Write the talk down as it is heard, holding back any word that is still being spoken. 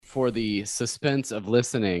for the suspense of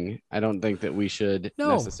listening, I don't think that we should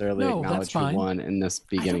necessarily No, that's acknowledge who fine. won in this I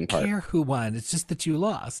beginning don't part. care who won. It's just that you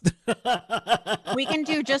lost. We can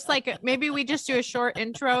do just like maybe we just do a short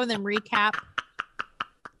intro and then recap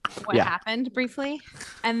what Yeah. happened briefly,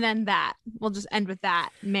 and then that we'll just end with that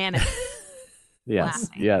manic Yes,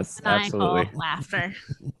 laughing. yes, absolutely. Maniacal laughter.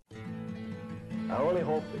 I only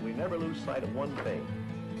hope that we never lose sight of one thing,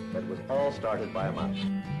 that it was all started by a mouse.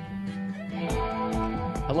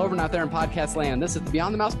 Hello, everyone out there in podcast land. This is the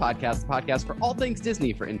Beyond the Mouse podcast, the podcast for all things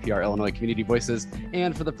Disney for NPR Illinois Community Voices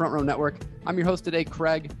and for the Front Row Network. I'm your host today,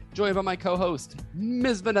 Craig, joined by my co-host,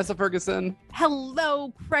 Ms. Vanessa Ferguson.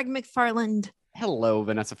 Hello, Craig McFarland. Hello,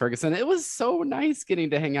 Vanessa Ferguson. It was so nice getting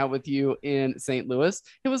to hang out with you in St. Louis.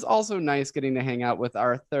 It was also nice getting to hang out with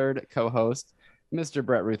our third co-host, Mr.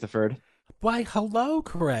 Brett Rutherford. Why, hello,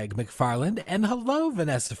 Craig McFarland, and hello,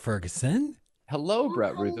 Vanessa Ferguson. Hello,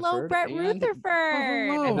 Brett Rutherford. Hello, Brett and Rutherford.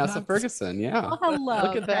 hello. Vanessa Ferguson, yeah. Oh, hello,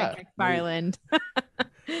 Look at that. Craig McFarland.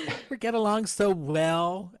 We get along so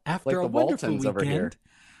well after Like a the wonderful Waltons over here.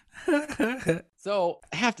 weekend. So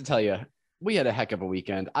I have to tell you, we had a heck of a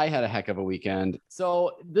weekend. I had a heck of a weekend.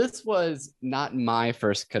 So this was not my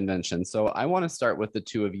first convention. So I want to start with the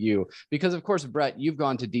two of you because, of course, Brett, you've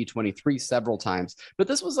gone to D23 several times, but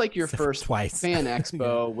this was like your first Twice. Fan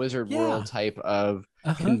Expo, Wizard World type of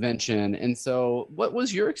convention. And so what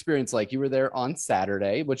was your experience like? You were there on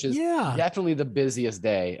Saturday, which is definitely the busiest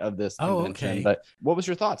day of this convention. Okay. But what was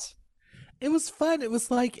your thoughts? It was fun. It was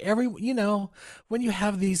like when you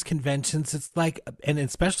have these conventions, it's like, and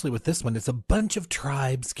especially with this one, it's a bunch of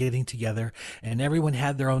tribes getting together and everyone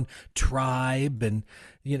had their own tribe. And,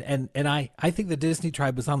 and I think the Disney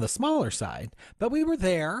tribe was on the smaller side, but we were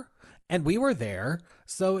there and we were there.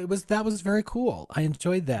 So that was very cool. I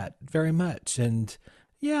enjoyed that very much. And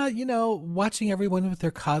yeah, watching everyone with their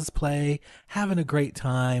cosplay, having a great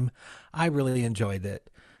time. I really enjoyed it.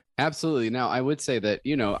 Absolutely. Now, I would say that,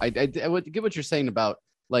 I would get what you're saying about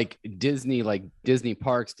like Disney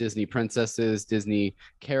parks, Disney princesses, Disney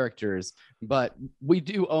characters, but we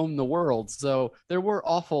do own the world. So there were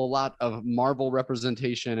awful lot of Marvel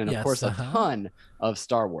representation and, of course, a ton of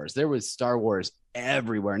Star Wars. There was Star Wars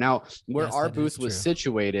everywhere. Now, where our booth was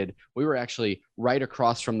situated, we were actually right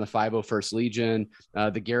across from the 501st Legion,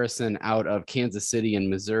 the garrison out of Kansas City in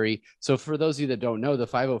Missouri. So for those of you that don't know, the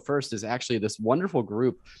 501st is actually this wonderful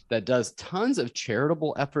group that does tons of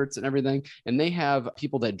charitable efforts and everything. And they have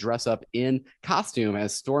people that dress up in costume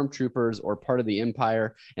as stormtroopers or part of the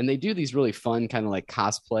Empire. And they do these really fun kind of like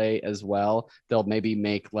cosplay as well. They'll maybe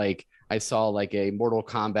make I saw like a Mortal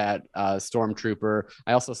Kombat stormtrooper.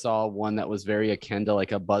 I also saw one that was very akin to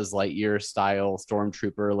like a Buzz Lightyear style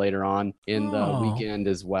stormtrooper later on in the weekend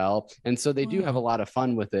as well. And so they do have a lot of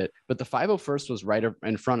fun with it. But the 501st was right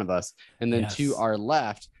in front of us. And then to our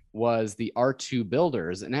left was the R2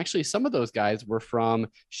 builders. And actually some of those guys were from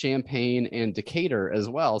Champaign and Decatur as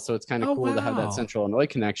well. So it's kind of cool to have that Central Illinois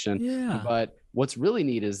connection. Yeah. But what's really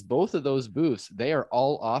neat is both of those booths, they are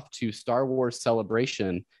all off to Star Wars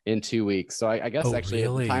Celebration in 2 weeks. So I guess at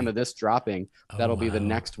the time of this dropping, that'll be the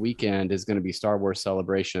next weekend is going to be Star Wars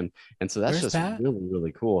Celebration. And so that's really,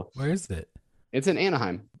 really cool. Where is it? It's in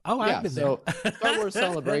Anaheim. Oh, I've been there. Star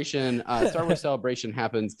Wars Celebration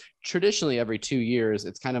happens traditionally every 2 years.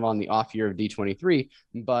 It's kind of on the off year of D23,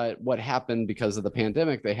 but what happened because of the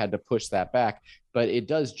pandemic, they had to push that back, but it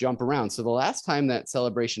does jump around. So the last time that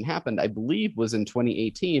celebration happened, I believe was in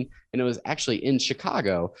 2018, and it was actually in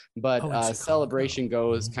Chicago, but Celebration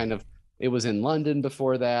goes it was in London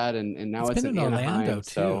before that. And now it's in Orlando Anaheim, too.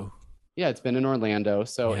 So yeah, it's been in Orlando.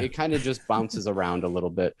 So it kind of just bounces around a little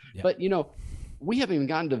bit, but we haven't even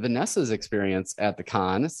gotten to Vanessa's experience at the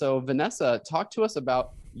con. So Vanessa, talk to us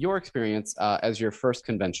about your experience as your first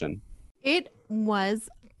convention. It was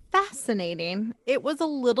fascinating. It was a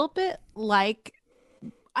little bit like,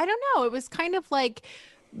 I don't know, it was kind of like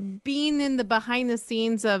being in the behind the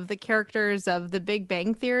scenes of the characters of the Big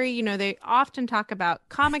Bang Theory. They often talk about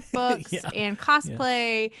comic books and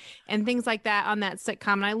cosplay and things like that on that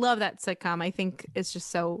sitcom. And I love that sitcom. I think it's just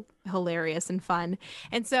so hilarious and fun.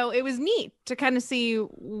 And so it was neat to kind of see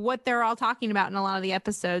what they're all talking about in a lot of the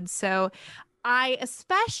episodes. So I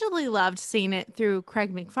especially loved seeing it through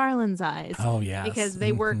Craig McFarland's eyes. Oh, yes. Because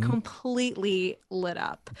they were completely lit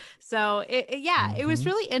up. So, it was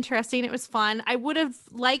really interesting. It was fun. I would have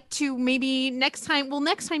liked to maybe next time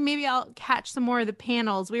maybe I'll catch some more of the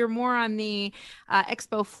panels. We were more on the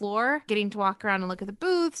expo floor, getting to walk around and look at the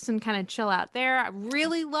booths and kind of chill out there. I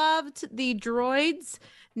really loved the droids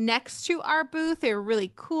next to our booth. They were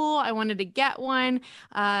really cool. I wanted to get one.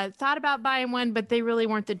 Thought about buying one, but they really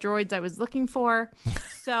weren't the droids I was looking for.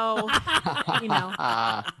 So, you know.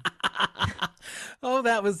 Oh,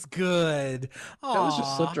 that was good. That was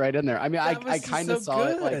just slipped right in there. I mean, I kind of saw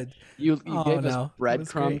it like you gave us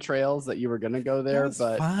breadcrumb trails that you were going to go there,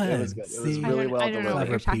 but it was good. It was really well delivered. I don't know what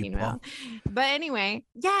you're talking about. But anyway,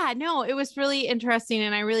 yeah, no, it was really interesting.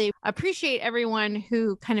 And I really appreciate everyone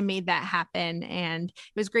who kind of made that happen. And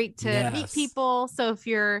it was great to meet people. So if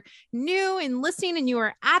you're new and listening and you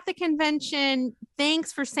were at the convention,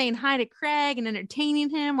 thanks for saying hi to Craig and entertaining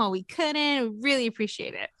him while we couldn't. We really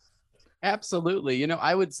appreciate it. Absolutely. You know,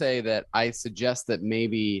 I would say that I suggest that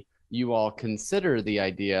maybe you all consider the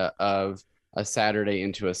idea of a Saturday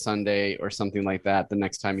into a Sunday or something like that the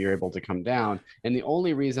next time you're able to come down. And the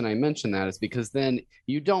only reason I mention that is because then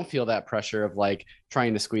you don't feel that pressure of like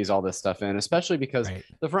trying to squeeze all this stuff in, especially because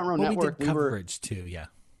the Front Row Network, we did coverage too. Yeah.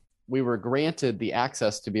 We were granted the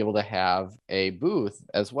access to be able to have a booth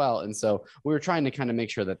as well. And so we were trying to kind of make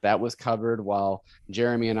sure that that was covered while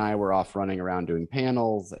Jeremy and I were off running around doing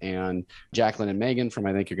panels, and Jacqueline and Megan from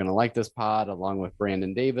I Think You're Gonna Like This Pod, along with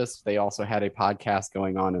Brandon Davis, they also had a podcast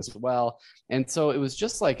going on as well. And so it was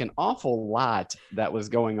just like an awful lot that was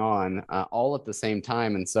going on all at the same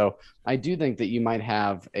time. And so I do think that you might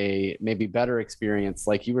have a maybe better experience,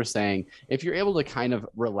 like you were saying, if you're able to kind of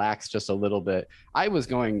relax just a little bit. I was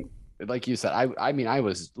going, like you said, I mean, I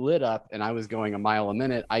was lit up and I was going a mile a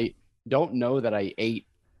minute. I don't know that I ate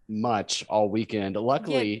much all weekend.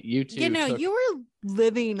 Luckily, you two. You know, you were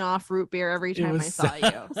living off root beer every time I saw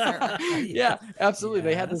you. Yeah, absolutely.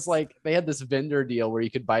 Yes. They had this vendor deal where you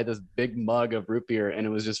could buy this big mug of root beer and it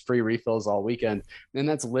was just free refills all weekend. And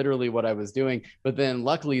that's literally what I was doing. But then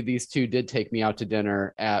luckily these two did take me out to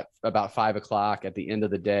dinner at about 5:00 at the end of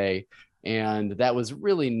the day. And that was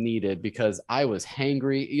really needed because I was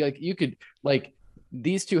hangry. Like you could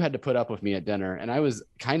these two had to put up with me at dinner, and I was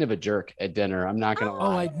kind of a jerk at dinner. I'm not gonna lie.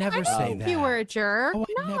 Oh, I'd never say that. You were a jerk.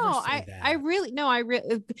 Oh, I really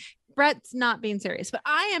Brett's not being serious, but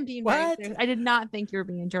I am being very serious. I did not think you were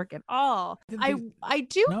being a jerk at all. I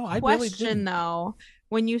do question though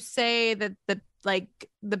when you say that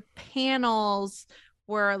the panels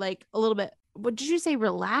were like a little bit, what did you say,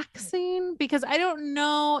 relaxing? Because I don't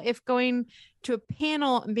know if going to a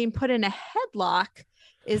panel and being put in a headlock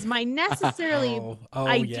is my necessarily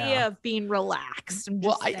idea of being relaxed.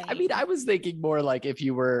 Well, I mean, I was thinking more like if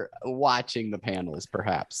you were watching the panels,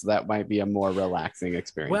 perhaps that might be a more relaxing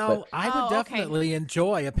experience. Well, I would definitely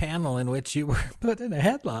enjoy a panel in which you were put in a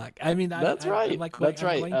headlock. I mean, that's right.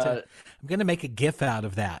 I'm going to make a GIF out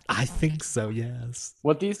of that. I think so. Yes.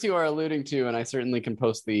 What these two are alluding to, and I certainly can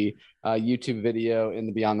post the YouTube video in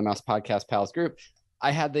the Beyond the Mouse Podcast Pals group. I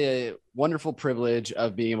had the wonderful privilege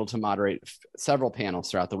of being able to moderate several panels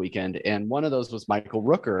throughout the weekend. And one of those was Michael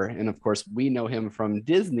Rooker. And of course, we know him from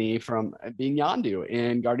Disney, from being Yondu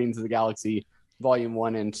in Guardians of the Galaxy Volume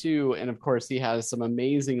 1 and 2. And of course, he has some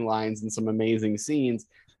amazing lines and some amazing scenes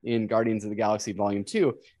in Guardians of the Galaxy Volume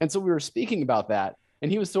 2. And so we were speaking about that. And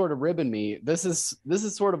he was sort of ribbing me. This is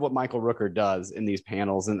sort of what Michael Rooker does in these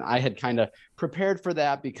panels. And I had kind of prepared for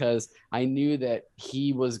that because I knew that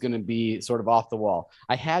he was going to be sort of off the wall.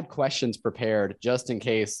 I had questions prepared just in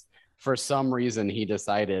case for some reason he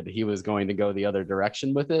decided he was going to go the other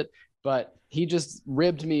direction with it. But he just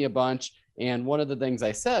ribbed me a bunch. And one of the things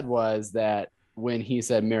I said was that when he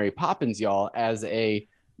said Mary Poppins, y'all, as a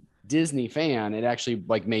Disney fan, it actually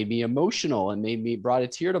made me emotional and brought a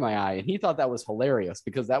tear to my eye. And he thought that was hilarious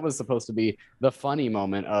because that was supposed to be the funny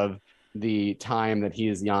moment of the time that he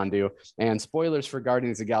is Yondu. And spoilers for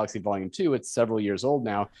Guardians of the Galaxy Volume 2, it's several years old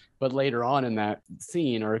now, but later on in that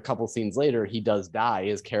scene, or a couple scenes later, he does die.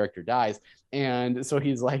 His character dies. And so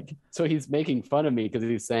he's making fun of me because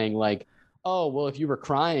he's saying like, oh, well, if you were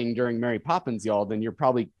crying during Mary Poppins, y'all, then you're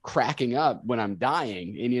probably cracking up when I'm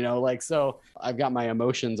dying. And, so I've got my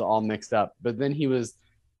emotions all mixed up. But then he was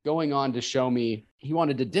going on to show me, he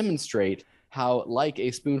wanted to demonstrate how, like a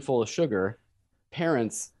spoonful of sugar,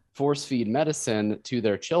 parents force feed medicine to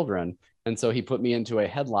their children. And so he put me into a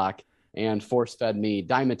headlock and force fed me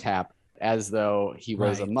Dimetap as though he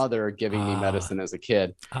was a mother giving me medicine as a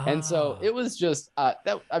kid. And so it was just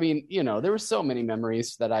there were so many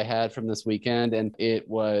memories that I had from this weekend, and it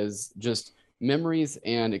was just memories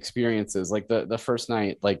and experiences. Like the first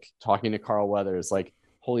night, like talking to Carl Weathers, like,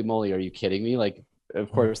 holy moly, are you kidding me? Like,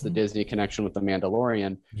 of course, the Disney connection with The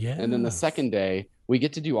Mandalorian. Yeah. And then the second day, we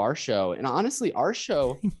get to do our show. And honestly, our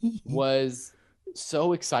show was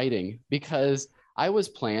so exciting because I was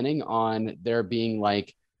planning on there being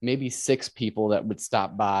like maybe 6 people that would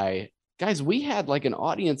stop by guys, we had like an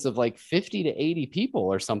audience of like 50 to 80 people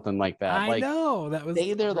or something like that. I Like, know that was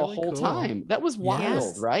stay there the really whole cool. time. That was wild,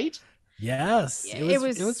 Yes. right? Yes, it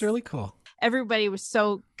was really cool. Everybody was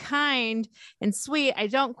so kind and sweet. I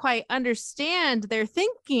don't quite understand their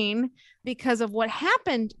thinking because of what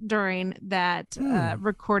happened during that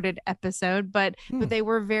recorded episode, but they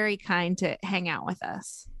were very kind to hang out with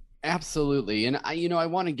us. Absolutely. And I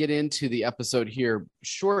want to get into the episode here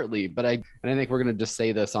shortly, but I think we're going to just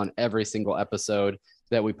say this on every single episode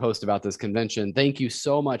that we post about this convention. Thank you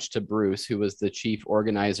so much to Bruce, who was the chief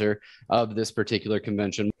organizer of this particular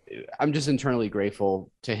convention. I'm just internally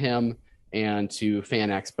grateful to him and to Fan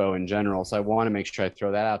Expo in general. So I want to make sure I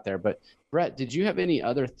throw that out there. But Brett, did you have any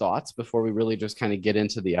other thoughts before we really just kind of get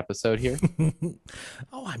into the episode here?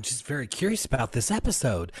 Oh, I'm just very curious about this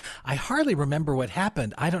episode. I hardly remember what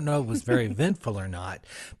happened. I don't know if it was very eventful or not,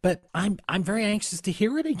 but I'm very anxious to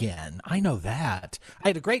hear it again. I know that. I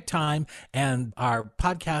had a great time, and our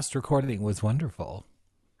podcast recording was wonderful.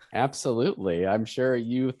 Absolutely. I'm sure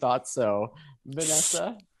you thought so.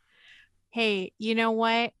 Vanessa? Hey, you know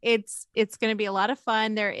what? It's going to be a lot of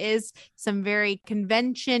fun. There is some very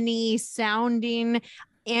convention-y sounding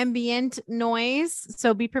ambient noise,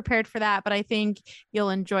 so be prepared for that. But I think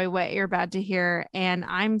you'll enjoy what you're about to hear. And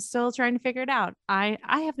I'm still trying to figure it out. I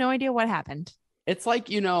have no idea what happened. It's like,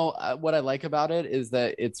 what I like about it is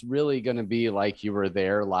that it's really going to be like you were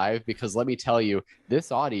there live, because let me tell you,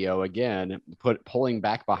 this audio, again, pulling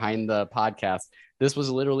back behind the podcast, this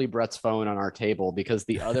was literally Brett's phone on our table because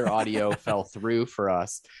the other audio fell through for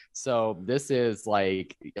us. So this is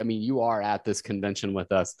like, you are at this convention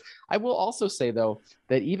with us. I will also say, though,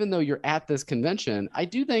 that even though you're at this convention, I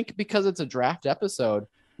do think because it's a draft episode,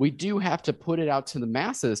 we do have to put it out to the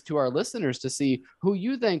masses, to our listeners, to see who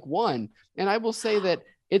you think won. And I will say that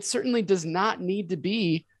it certainly does not need to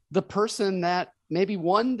be the person that maybe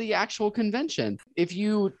won the actual convention. If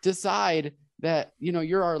you decide that,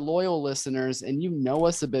 you're our loyal listeners and you know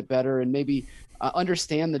us a bit better and maybe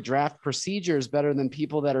understand the draft procedures better than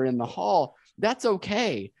people that are in the hall, that's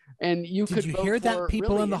okay. And you Did could you vote hear that for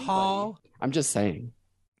people really in the anybody. hall? I'm just saying.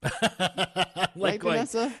 Like,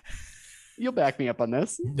 Vanessa? You'll back me up on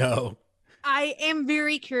this. No. I am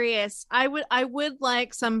very curious. I would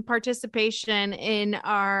like some participation in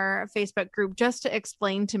our Facebook group just to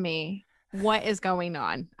explain to me what is going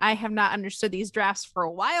on. I have not understood these drafts for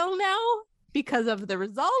a while now because of the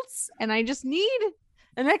results, and I just need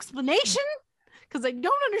an explanation because I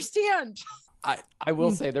don't understand. I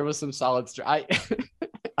will say there was some solid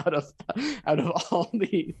out of all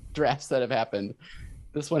the drafts that have happened,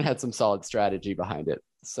 this one had some solid strategy behind it.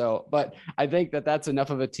 So, but I think that that's enough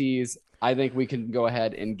of a tease. I think we can go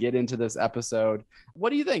ahead and get into this episode. What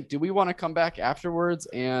do you think? Do we want to come back afterwards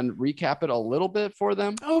and recap it a little bit for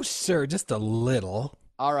them? Oh, sure. Just a little.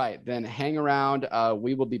 All right, then hang around.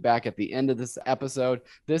 We will be back at the end of this episode.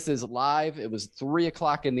 This is live. It was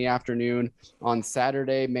 3:00 in the afternoon on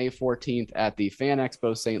Saturday, May 14th at the Fan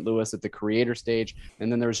Expo St. Louis at the Creator Stage.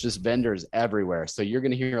 And then there's just vendors everywhere. So you're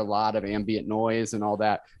going to hear a lot of ambient noise and all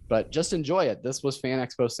that, but just enjoy it. This was Fan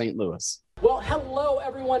Expo St. Louis. Well, hello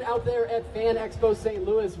everyone out there at Fan Expo St.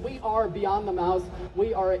 Louis. We are Beyond the Mouse.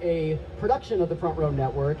 We are a production of the Front Row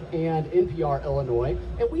Network and NPR Illinois,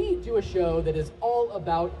 and we do a show that is all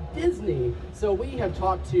about Disney. So we have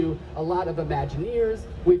talked to a lot of Imagineers,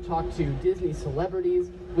 we've talked to Disney celebrities,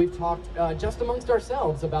 we've talked just amongst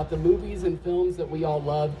ourselves about the movies and films that we all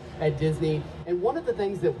love at Disney. And one of the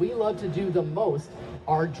things that we love to do the most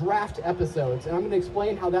are draft episodes, and I'm going to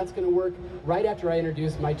explain how that's going to work right after I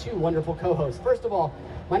introduce my two wonderful co-hosts. First of all,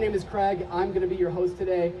 my name is Craig. I'm going to be your host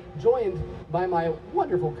today, joined by my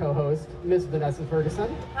wonderful co-host, Miss Vanessa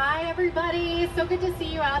Ferguson. Hi, everybody. So good to see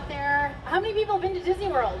you out there. How many people have been to Disney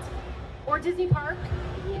World or Disney Park?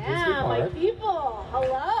 Yeah, my people.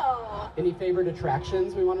 Hello. Any favorite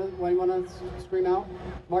attractions we want to scream out?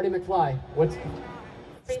 Marty McFly. What's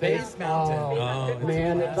Space Mountain. Oh,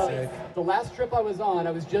 man, the last trip I was on,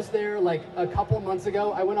 I was just there like a couple months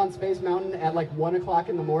ago. I went on Space Mountain at like 1:00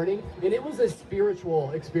 in the morning, and it was a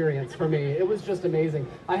spiritual experience for me. It was just amazing.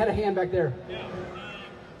 I had a hand back there.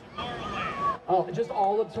 Oh, just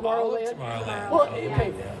all of Tomorrowland? Well,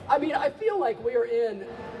 okay. I mean, I feel like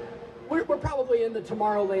we're probably in the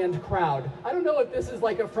Tomorrowland crowd. I don't know if this is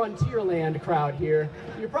like a Frontierland crowd here.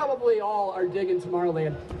 You probably all are digging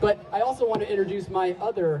Tomorrowland. But I also want to introduce my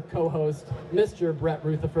other co-host, Mr. Brett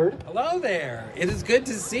Rutherford. Hello there. It is good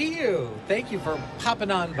to see you. Thank you for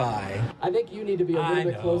popping on by. I think you need to be a little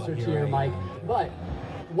bit closer to your mic. But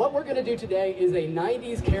what we're going to do today is a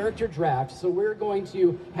 90s character draft. So we're going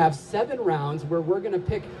to have 7 rounds where we're going to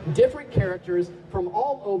pick different characters from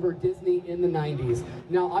all over Disney in the 90s.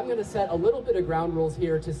 Now, I'm going to set a little bit of ground rules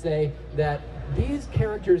here to say that these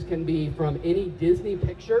characters can be from any Disney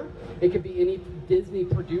picture. It could be any Disney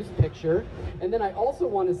produced picture. And then I also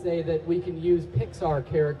want to say that we can use Pixar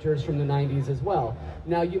characters from the 90s as well.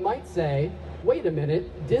 Now, you might say, wait a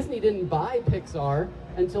minute, Disney didn't buy Pixar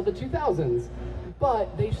until the 2000s.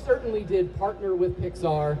 But they certainly did partner with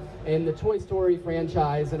Pixar and the Toy Story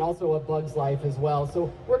franchise and also A Bug's Life as well.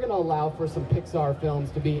 So we're going to allow for some Pixar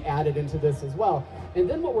films to be added into this as well. And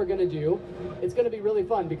then what we're going to do, it's going to be really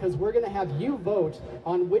fun because we're going to have you vote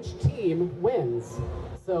on which team wins.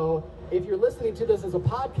 So if you're listening to this as a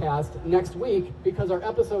podcast next week, because our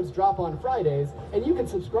episodes drop on Fridays, and you can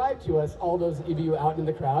subscribe to us, all those of you out in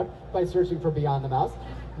the crowd, by searching for Beyond the Mouse.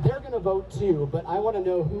 They're going to vote too, but I want to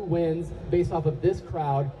know who wins based off of this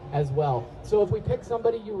crowd as well. So if we pick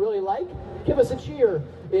somebody you really like, give us a cheer.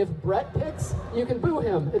 If Brett picks, you can boo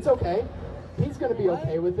him. It's okay. He's going to be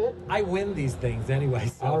okay with it. I win these things anyway.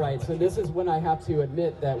 So. All right, so this is when I have to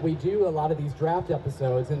admit that we do a lot of these draft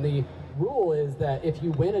episodes, and the rule is that if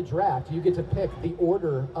you win a draft, you get to pick the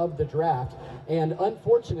order of the draft. And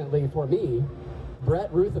unfortunately for me,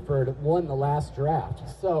 Brett Rutherford won the last draft.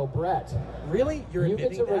 So, Brett, really, you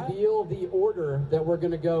get to reveal the order that we're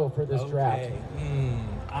going to go for this draft.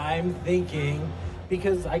 I'm thinking,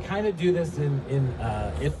 because I kind of do this in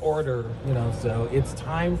order, you know. So it's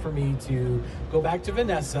time for me to go back to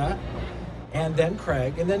Vanessa, and then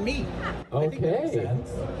Craig, and then me. Okay. I think that makes sense.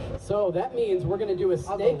 So that means we're going to do a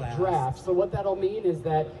snake draft. So what that'll mean is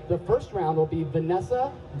that the first round will be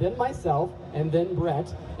Vanessa, then myself, and then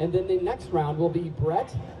Brett. And then the next round will be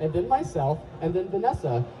Brett, and then myself, and then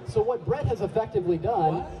Vanessa. So what Brett has effectively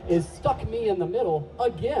done is stuck me in the middle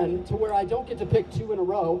again to where I don't get to pick 2 in a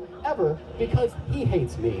row ever because he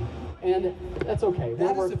hates me. And that's okay.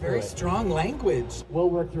 That is a very strong language. We'll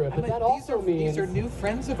work through it. But that also means... These are new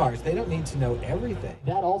friends of ours. They don't need to know everything.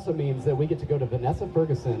 That also means that we get to go to Vanessa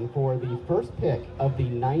Ferguson for the first pick of the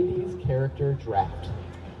 90s character draft.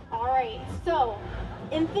 All right, so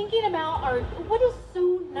in thinking about what is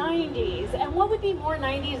so 90s, and what would be more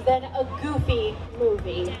 90s than a Goofy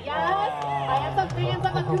movie? Yes, I have some fans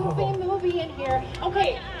of a Goofy movie in here.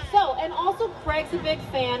 Okay, so, and also Craig's a big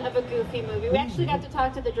fan of a Goofy movie. We actually got to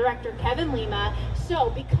talk to the director, Kevin Lima. So,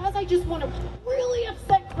 because I just want to really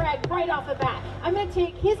upset Craig right off the bat, I'm going to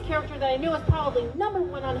take his character that I know is probably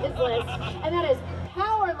 #1 on his list, and that is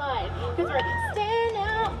Powerline. Because we're stand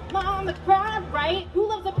out among the crowd, right? Who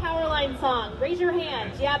loves a Powerline song? Raise your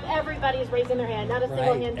hand. Yep, everybody's raising their hand. Not a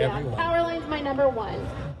single hand down. Powerline's my #1.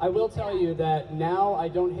 I will tell you that now I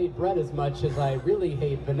don't hate Brett as much as I really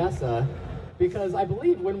hate Vanessa, because I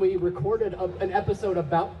believe when we recorded an episode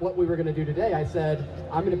about what we were going to do today, I said,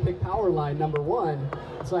 I'm going to pick Powerline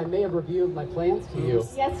 #1, so I may have revealed my plans to you.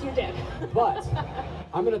 Yes, you did. But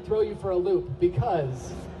I'm going to throw you for a loop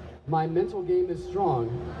because my mental game is strong,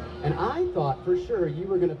 and I thought for sure you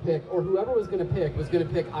were going to pick, or whoever was going to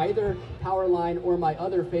pick either Powerline or my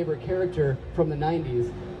other favorite character from the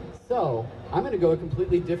 90s. So I'm going to go a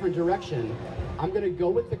completely different direction. I'm going to go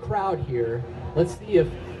with the crowd here. Let's see if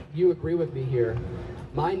you agree with me here.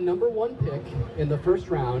 My #1 pick in the first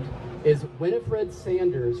round is Winifred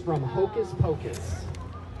Sanders from Hocus Pocus.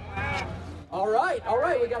 All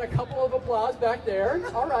right, we got a couple of applause back there.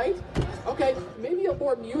 All right, okay, maybe a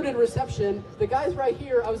more muted reception. The guys right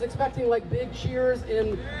here, I was expecting like big cheers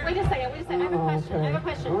and... Wait a second, I have a question, okay. I have a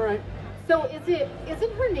question. All right. So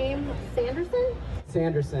isn't her name Sanderson?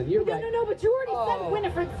 Sanderson, you're right. No, but you already said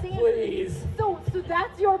Winifred Sanders. Please. So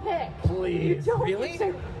that's your pick. Please. You don't Really?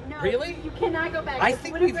 No, Really? You cannot go back. I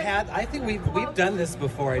think we've done this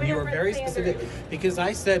before, and you were very specific because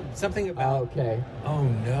I said something about. Okay. Oh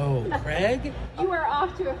no, Craig. You are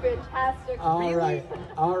off to a fantastic. All right.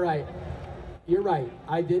 You're right.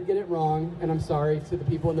 I did get it wrong, and I'm sorry to the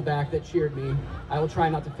people in the back that cheered me. I will try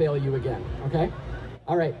not to fail you again. Okay.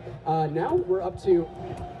 All right. Now we're up to.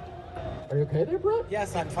 Are you okay there, Brett?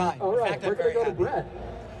 Yes, I'm fine. All right, we're gonna go to Brett.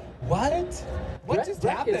 What? What just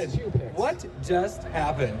Brett happened? gets 2 picks. What just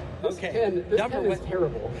happened? This pen is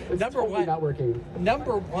terrible. It's Number totally one. not working.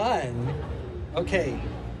 #1. Okay.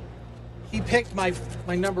 he picked my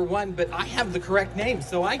number one, but I have the correct name,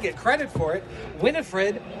 so I get credit for it.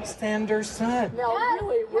 Winifred Sanderson. Now,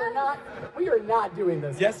 really, we are not doing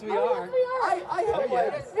this. Yes, we are. I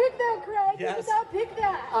have Pick that, Craig. Yes. Pick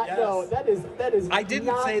that. Yes. No, that is. I didn't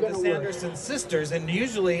not say the gonna work. Sanderson sisters, and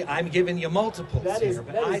usually I'm giving you multiples That is- here,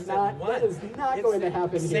 but that I is said not- one. that is not It's going to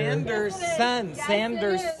happen here. Sanderson. Yes, it is.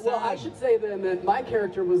 Sanderson. Well, I should say then that my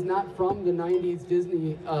character was not from the '90s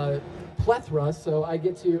Disney plethora, so I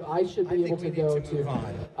should be able think to we go need to move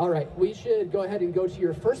on. All right, we should go ahead and go to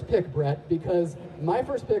your first pick, Brett, because my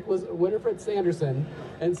first pick was Winifred Sanderson,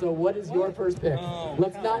 and so what is your first pick? Oh,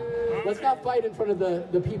 let's not fight in front of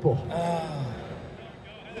the people.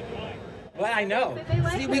 Well, I know. But they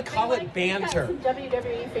like See, we it. call They it like- banter. we got some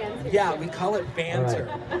WWE fans here, Yeah, too. we call it banter.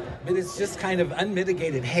 But it's just kind of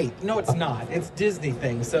unmitigated hate. No, it's not. It's Disney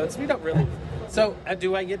thing. So we don't really. So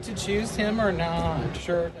do I get to choose him or not?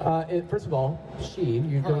 Sure. First of all,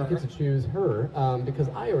 you don't Her. get to choose her because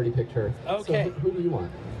I already picked her. Okay. So who do you want?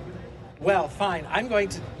 Well, fine. I'm going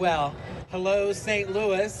to. Well, hello, St.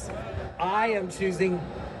 Louis. I am choosing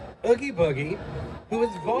Oogie Boogie, who is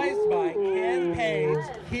voiced by Ken Page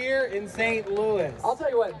here in St. Louis. I'll tell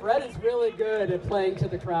you what, Brett is really good at playing to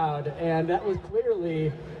the crowd, and that was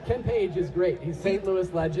clearly, Ken Page is great. He's St.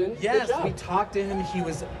 Louis legend. Yes, Good job. we talked to him. He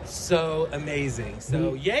was so amazing.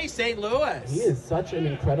 So, yay, St. Louis. He is such an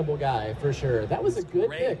incredible guy, for sure. That was a good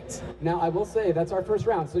great. pick. Now, I will say, that's our first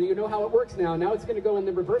round, so you know how it works now. Now it's going to go in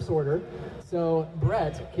the reverse order. So,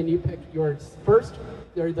 Brett, can you pick your first,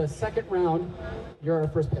 or the second round? You're our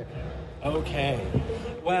first pick. Okay.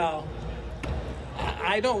 Well,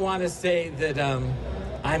 I don't want to say that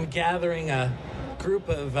I'm gathering a group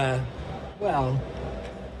of,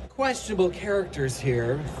 questionable characters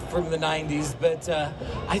here from the 90s, but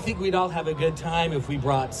I think we'd all have a good time if we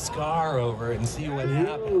brought Scar over and see what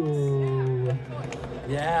happens. Ooh.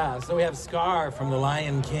 Yeah, so we have Scar from The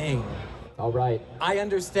Lion King. All right. I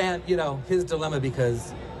understand, his dilemma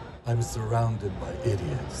because I'm surrounded by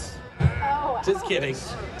idiots. Oh, Just kidding.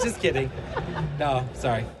 Just kidding. No,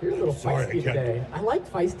 sorry. You're a little feisty today. I like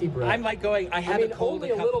feisty Brett. I'm like going, I had a cold only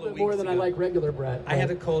a a couple little of bit more weeks than I ago. like regular Brett. I had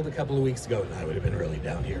a but- cold a couple of weeks ago, and I would have been really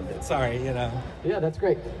down here. But sorry, Yeah, that's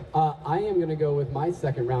great. I am going to go with my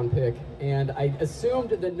second round pick, and I assumed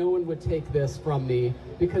that no one would take this from me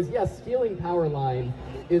because, yes, stealing Powerline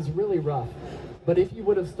is really rough. But if you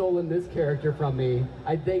would have stolen this character from me,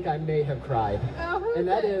 I think I may have cried. Oh, who's And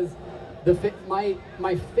that it? is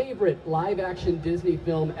my favorite live-action Disney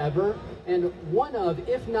film ever, and one of,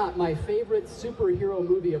 if not my favorite superhero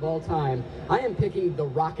movie of all time. I am picking The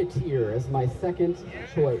Rocketeer as my second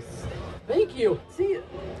choice. Thank you. See,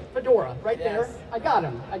 Fedora, right there. I got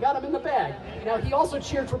him. I got him in the bag. Now, he also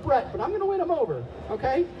cheered for Brett, but I'm going to win him over,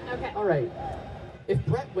 okay? Okay. All right. If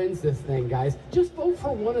Brett wins this thing, guys, just vote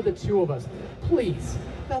for one of the two of us. Please.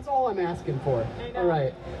 That's all I'm asking for. I know. All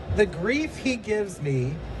right. the grief he gives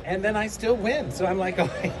me, and then I still win. So I'm like, oh,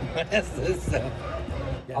 what is this? So,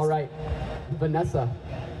 yes. All right. Vanessa.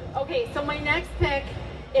 Okay, so my next pick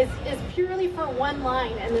is purely for one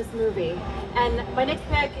line in this movie. And my next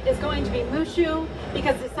pick is going to be Mushu,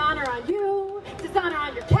 because dishonor on you, dishonor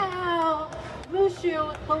on your cow.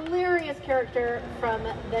 Mushu, hilarious character from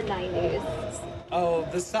the 90s. Oh,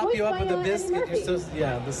 the sop you up Voiced with a by, Eddie biscuit. You're Murphy.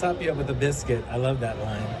 the sop you up with a biscuit. I love that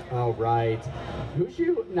line. All right.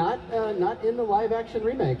 Mushu, not in the live-action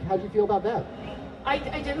remake. How'd you feel about that? I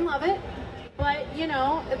didn't love it, but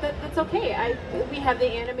that's okay. We have the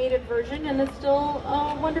animated version, and it's still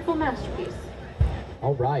a wonderful masterpiece.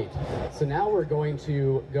 All right. So now we're going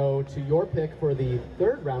to go to your pick for the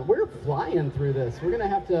third round. We're flying through this. We're going to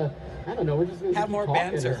have to, I don't know, we're just going to Have keep more talking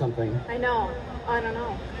banter. or something. I know. I don't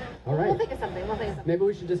know. All right. We'll think of something. Maybe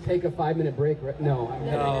we should just take a 5-minute break. No.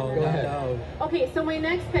 Go ahead. No. Okay, so my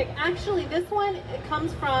next pick, actually, this one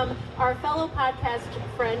comes from our fellow podcast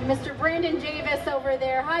friend, Mr. Brandon Javis over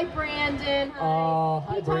there. Hi, Brandon. Hi. Oh,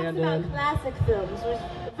 hi, he Brandon. talks about classic films, which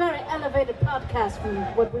is a very elevated podcast from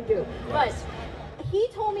what we do. But he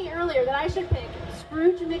told me earlier that I should pick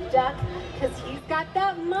Scrooge McDuck because he's got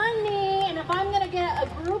that money, and if I'm gonna get a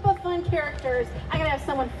group of fun characters, I gotta have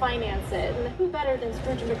someone finance it, and who better than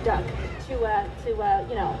Scrooge McDuck to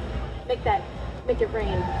make it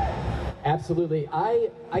rain. Absolutely. I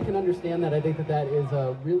can understand that. I think that is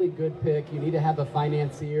a really good pick. You need to have a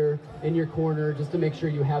financier in your corner just to make sure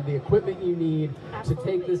you have the equipment you need to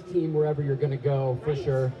take this team wherever you're going to go, for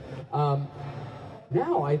sure.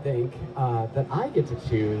 Now I think that I get to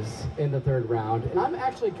choose in the third round, and I'm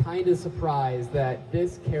actually kind of surprised that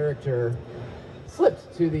this character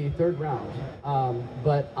slipped to the third round.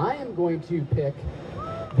 But I am going to pick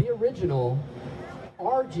the original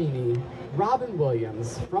our genie, Robin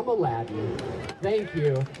Williams from Aladdin. Thank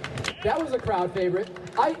you. That was a crowd favorite.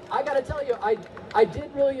 I gotta tell you, I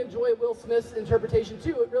did really enjoy Will Smith's interpretation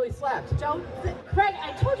too. It really slapped. Don't, Craig,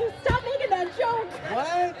 I told you stop making that joke.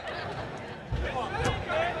 What?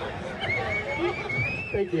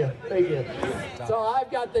 Thank you. Thank you. So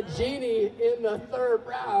I've got the genie in the third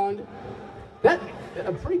round. That's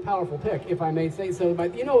a pretty powerful pick, if I may say so.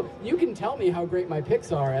 But you can tell me how great my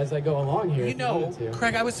picks are as I go along here. You if know, wanted to.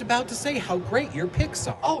 Craig, I was about to say how great your picks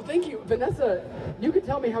are. Oh, thank you, Vanessa. You can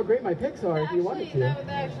tell me how great my picks are if you wanted to. That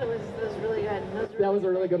actually was really good. That was a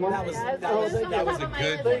really good one. That was a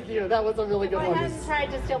good. Thank you. That was a really good If I one. hadn't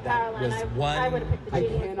tried to steal Powerline, I would have picked the I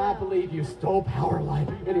genie. cannot believe you stole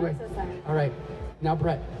Powerline. Anyway, I'm so sorry. all right. Now,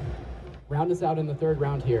 Brett, round us out in the third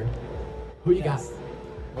round here. Who you got?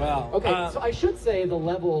 Well, Okay, so I should say the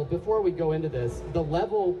level, before we go into this, the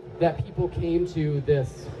level that people came to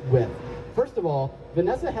this with. First of all,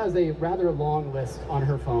 Vanessa has a rather long list on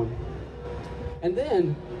her phone. And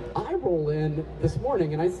then I roll in this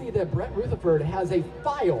morning and I see that Brett Rutherford has a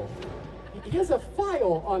file. He has a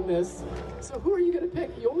file on this. So who are you going to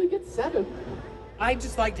pick? You only get 7. I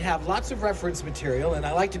just like to have lots of reference material, and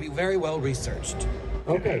I like to be very well researched.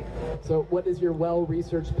 Okay, so what is your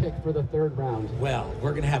well-researched pick for the third round? Well,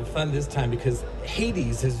 we're gonna have fun this time because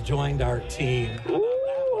Hades has joined our team. How about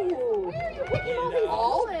that one? Ooh, Picking all these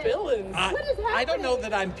all villains. villains. What is I don't know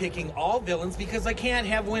happening? that I'm picking all villains because I can't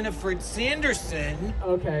have Winifred Sanderson.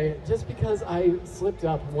 Okay, just because I slipped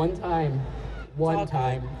up one time. One all good.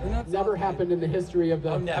 time. No, it's all Never good. happened in the history of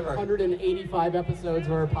the Oh, never. 185 episodes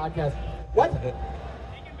of our podcast. What?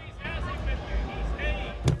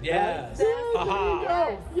 Yes. There you Haha.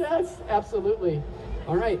 go. Yes, absolutely.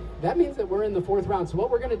 All right, that means that we're in the fourth round. So what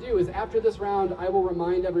we're going to do is after this round, I will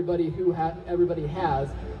remind everybody who everybody has.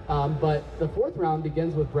 But the fourth round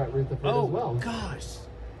begins with Brett Rutherford Oh as well. gosh.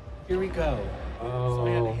 Here we go. So I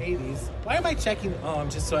Oh. had Hades. Why am I checking? Oh, I'm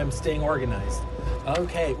just so I'm staying organized.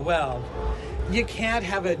 Okay, well, you can't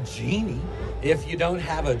have a genie if you don't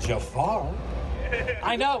have a Jafar.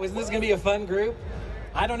 I know, isn't this gonna be a fun group?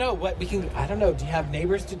 I don't know what we can. I don't know. Do you have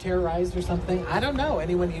neighbors to terrorize or something? I don't know.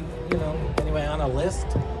 Anyone you know? Anyway, on a list?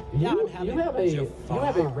 Yeah, You, I'm having you have a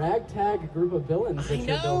Jafar. ragtag group of villains that I you're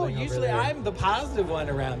know. building over Usually there. I'm the positive one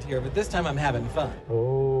around here, but this time I'm having fun.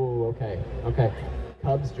 Oh, okay.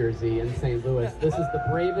 Cubs jersey in St. Louis. This is the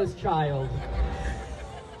bravest child.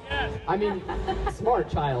 I mean, smart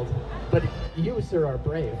child. But you, sir, are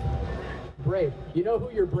brave. Brave. You know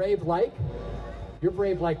who you're brave like? You're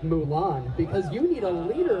brave like Mulan, because you need a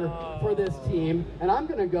leader for this team, and I'm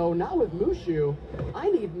gonna go not with Mushu, I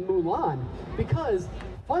need Mulan. Because,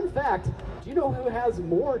 fun fact, do you know who has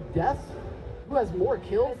more deaths, who has more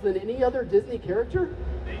kills than any other Disney character?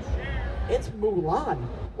 It's Mulan,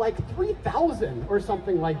 like 3,000 or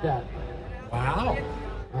something like that. Wow.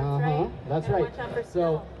 That's Gotta right. watch out for So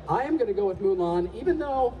Snow. I am going to go with Mulan, even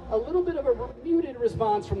though a little bit of a muted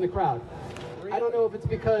response from the crowd. I don't know if it's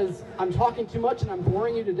because I'm talking too much and I'm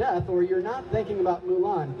boring you to death, or you're not thinking about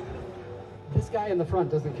Mulan. This guy in the front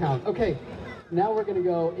doesn't count. Okay, now we're going to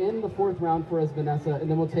go in the fourth round for us, Vanessa, and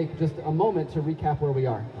then we'll take just a moment to recap where we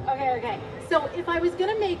are. Okay. So if I was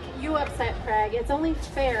gonna make you upset, Craig, it's only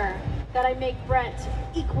fair that I make Brett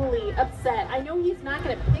equally upset. I know he's not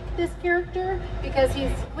gonna pick this character because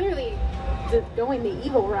he's clearly going the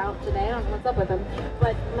evil route today. I don't know what's up with him,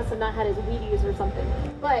 but he must have not had his Wheaties or something.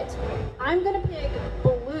 But I'm gonna pick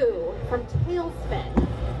Baloo from Tailspin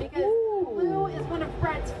because Baloo is one of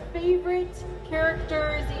Brett's favorite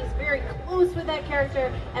characters. He's very close with that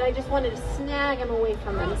character, and I just wanted to snag him away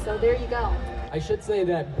from him. So there you go. I should say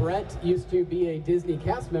that Brett used to be a Disney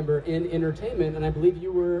cast member in entertainment, and I believe you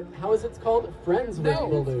were, how is it called? Friends with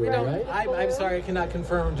Baloo, we don't. right? I'm sorry, I cannot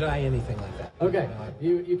confirm or deny anything like that. Okay, No,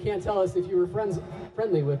 you can't tell us if you were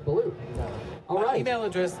friendly with Baloo. All My right. email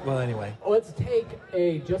address. Well, anyway. Let's take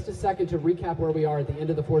just a second to recap where we are at the end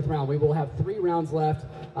of the fourth round. We will have 3 rounds left,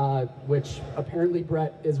 which apparently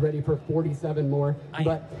Brett is ready for 47 more.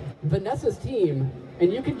 But Vanessa's team,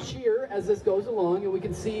 and you can cheer as this goes along, and we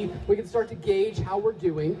can start to gauge how we're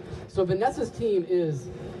doing. So Vanessa's team is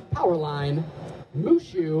Powerline,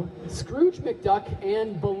 Mushu, Scrooge McDuck,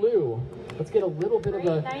 and Baloo. Let's get a little bit of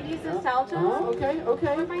a 90s nostalgia.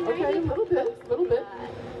 Okay, my 90s a little bit.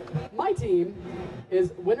 My team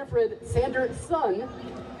is Winifred Sanderson,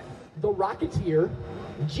 the Rocketeer,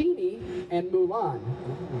 Genie, and Mulan.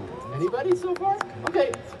 Anybody so far?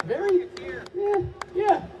 Okay, very,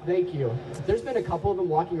 yeah, thank you. There's been a couple of them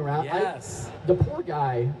walking around. Yes. The poor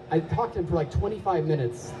guy, I talked to him for like 25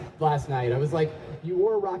 minutes last night. I was like, you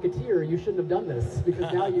were a Rocketeer, you shouldn't have done this,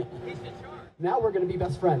 because now you... Now we're going to be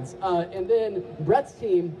best friends. And then Brett's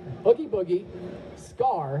team, Oogie Boogie,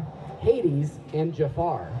 Scar, Hades, and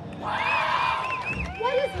Jafar.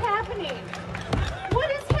 What is happening?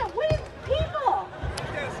 What is people?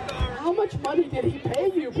 How much money did he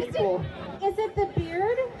pay you, people? Is it the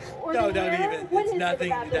beard or No, the don't hair? even. What It's is nothing.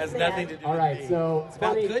 It about It has this nothing man? to do All with right, me. so It's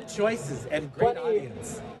about funny- good choices and great Funny,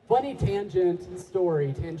 audience. funny tangential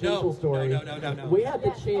No, story. no. We had the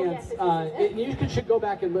Yes. Oh, chance, yes, yes, yes. you should go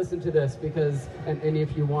back and listen to this because, and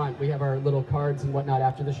if you want, we have our little cards and whatnot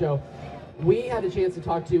after the show. We had a chance to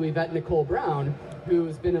talk to Yvette Nicole Brown,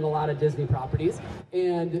 who's been in a lot of Disney properties,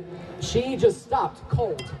 and she just stopped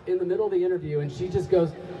cold in the middle of the interview, and she just goes,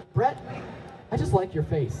 Brett, I just like your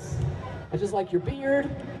face. I just like your beard.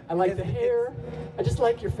 I like the hair. I just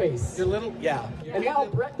like your face. Your little, yeah. And now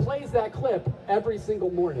Brett plays that clip every single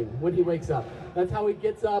morning when he wakes up. That's how he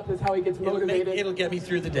gets up. That's how he gets motivated. It'll get me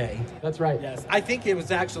through the day. That's right. Yes, I think it was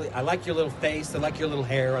actually. I like your little face. I like your little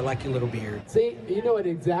hair. I like your little beard. See, you know it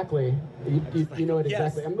exactly. You know it Yes.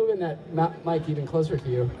 exactly. I'm moving that mic even closer to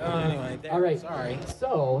you. Anyway, there, All right. Sorry.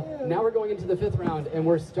 So now we're going into the 5th round, and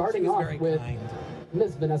we're starting She was off very with kind.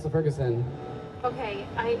 Miss Vanessa Ferguson. Okay,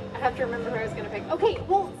 I have to remember who I was going to pick. Okay,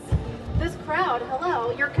 well, this crowd, hello,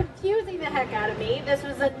 you're confusing the heck out of me. This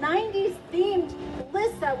was a 90s themed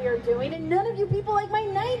list that we were doing, and none of you people like my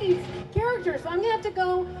 90s characters. So I'm going to have to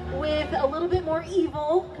go with a little bit more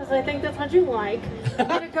evil, because I think that's what you like. I'm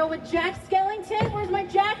going to go with Jack Skellington. Where's my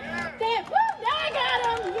Jack? Woo, I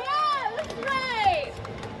got him! Yeah, that's right!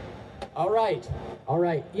 All right. All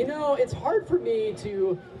right. You know, it's hard for me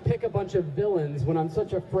to pick a bunch of villains when I'm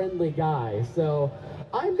such a friendly guy. So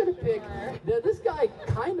I'm going to pick. This guy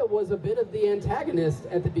kind of was a bit of the antagonist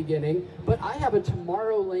at the beginning, but I have a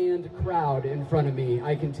Tomorrowland crowd in front of me,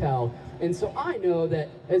 I can tell. And so I know that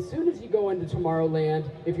as soon as you go into Tomorrowland,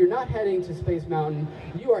 if you're not heading to Space Mountain,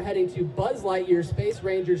 you are heading to Buzz Lightyear Space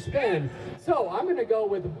Ranger Spin. So I'm going to go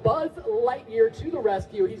with Buzz Lightyear to the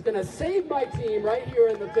rescue. He's going to save my team right here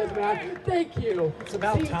in the 5th round. Thank you. It's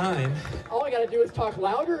about time. All I got to do is talk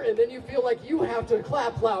louder, and then you feel like you have to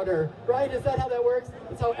clap louder, right? Is that how that works?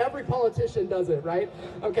 That's how every politician does it, right?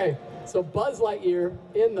 Okay, so Buzz Lightyear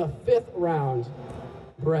in the 5th round.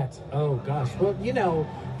 Brett. Oh gosh. Well, you know,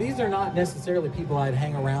 these are not necessarily people I'd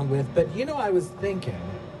hang around with, but you know, I was thinking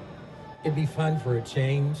it'd be fun for a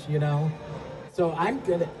change, you know. So I'm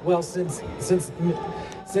gonna. Well, since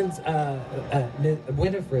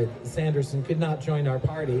Winifred Sanderson could not join our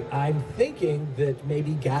party, I'm thinking that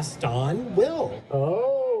maybe Gaston will.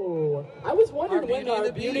 Oh, I was wondering when Beauty and our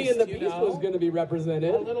the Beauty Beast, and the you Beast know? was going to be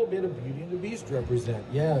represented. A little bit of Beauty and the Beast represent,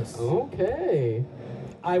 yes. Okay.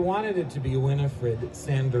 I wanted it to be Winifred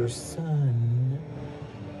Sanderson.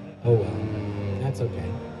 Oh well, that's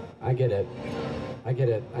okay. I get it.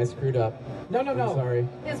 I screwed up. No. I'm sorry.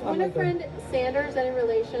 Is Oh my God. Winifred Sanders any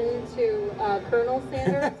relation to Colonel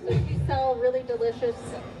Sanders? Does she sell really delicious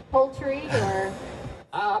poultry or?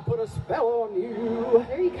 I put a spell on you,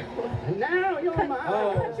 There you go. and now you're mine.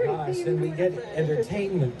 Oh Country gosh, theme and we get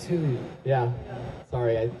entertainment too. Yeah.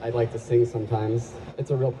 Sorry, I like to sing sometimes.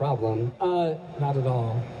 It's a real problem. Not at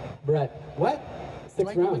all. Brett, What? 6th Do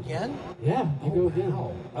I go round. again? Yeah, you go again.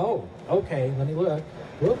 Wow. Oh, okay. Let me look.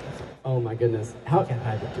 Whoop. Oh my goodness. How can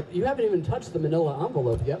I do? You haven't even touched the manila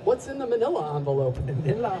envelope yet. What's in the manila envelope?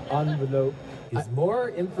 Manila envelope is more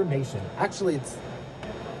information. Actually, it's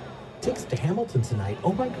tickets to Hamilton tonight.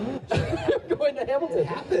 Oh my gosh. Going to Hamilton. It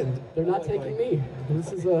happened. They're not Oh, taking my- me.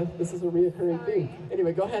 This is a reoccurring thing.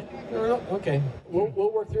 Anyway, go ahead. Okay. We'll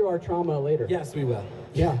work through our trauma later. Yes, we will.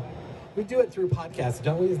 Yeah. We do it through podcasts,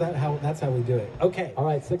 don't we? Is that how? That's how we do it. Okay. All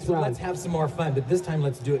right, 6th So round. let's have some more fun, but this time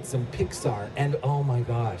let's do it some Pixar. And oh my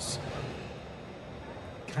gosh,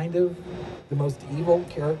 kind of the most evil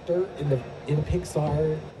character in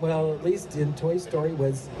Pixar. Well, at least in Toy Story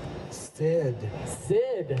was Sid.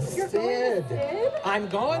 Sid. You're going with Sid? I'm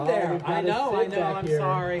going Oh, there. we've got I a know. Sid back I'm here.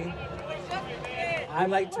 sorry. I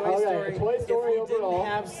like Toy All right, Story. Toy Story if we overall. didn't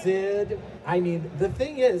have Sid, I mean, the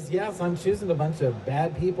thing is, yes, I'm choosing a bunch of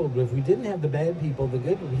bad people, but if we didn't have the bad people, the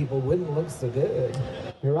good people wouldn't look so good.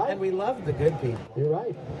 You're right. And we love the good people. You're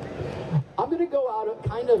right. I'm going to go out of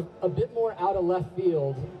kind of a bit more out of left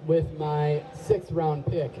field with my 6th round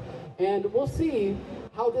pick. And we'll see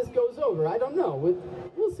how this goes over. I don't know.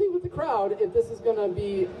 We'll see with the crowd if this is going to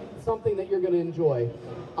be something that you're going to enjoy.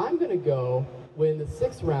 I'm going to go in the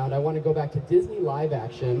 6th round. I want to go back to Disney live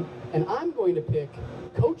action, and I'm going to pick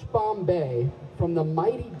Coach Bombay from the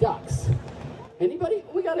Mighty Ducks. Anybody?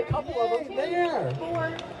 We got a couple of them. There.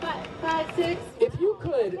 4, 5, 6. If you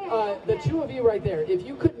could, the two of you right there, if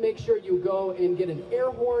you could make sure you go and get an air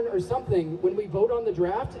horn or something when we vote on the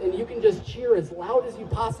draft, and you can just cheer as loud as you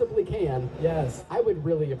possibly can. Yes. I would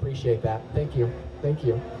really appreciate that. Thank you. Thank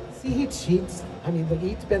you. See, he cheats. I mean,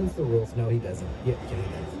 he bends the rules. No, he doesn't. Yeah, he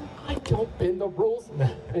does. I don't bend the rules.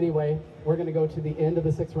 Anyway, we're going to go to the end of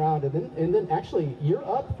the 6th round, and then actually, you're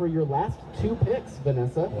up for your last 2 picks,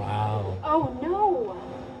 Vanessa. Wow. Oh no!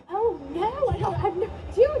 Oh no! I have no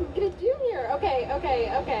idea what I'm gonna do here. Okay.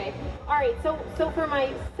 All right. So for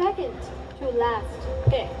my second to last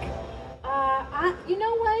pick, you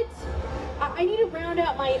know what? I need to round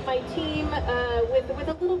out my team with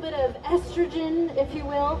a little bit of estrogen, if you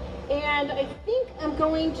will, and I think I'm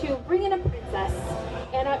going to bring in a princess,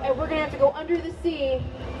 and we're gonna have to go under the sea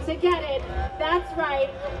to get it. That's right.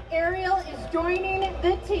 Ariel is joining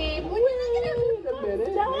the team. Wait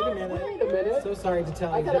a minute. So sorry to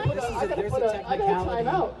tell I you. gotta There's put a a technicality. time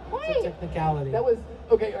out. It's a technicality. That was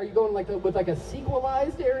okay. Are you going with a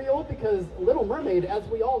sequelized Ariel? Because Little Mermaid, as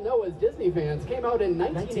we all know as Disney fans, came out in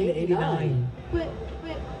 1989. But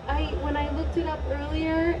when I looked it up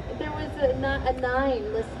earlier, there was a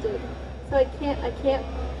 9 listed, so I can't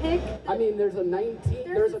pick. I mean, there's a 19.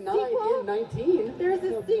 There's a 9 sequel. in 19. There's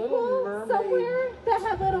a sequel somewhere that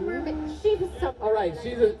had Little Mermaid. She was somewhere. All right,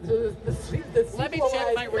 she's the Let me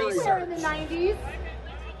check my sequelized somewhere version. in the 90s.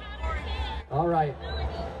 All right.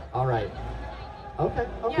 Okay.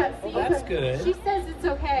 Yeah, see, that's good. She says it's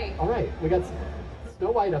okay. All right, we got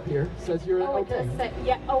Snow White up here. Says you're Oh, it okay. does say,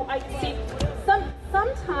 yeah. Oh, I see.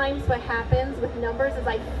 Sometimes what happens with numbers is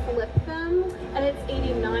I flip them, and it's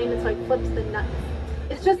 89, and so I flipped the nuts.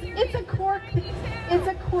 It's a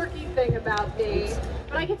quirky thing about me,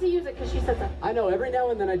 but I get to use it because she said that. I know. Every now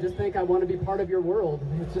and then, I just think I want to be part of your world.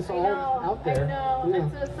 It's just all out there. I know. Yeah.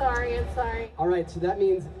 I'm so sorry. I'm sorry. All right, so that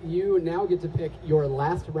means you now get to pick your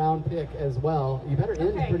last round pick as well. You better end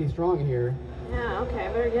Okay. pretty strong here. Yeah, okay,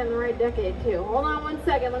 I better get in the right decade too. Hold on 1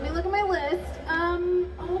 second, let me look at my list.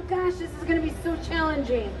 Oh gosh, this is gonna be so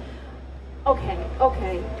challenging. Okay,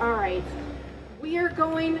 all right. We are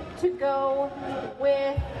going to go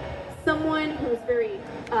with someone who's very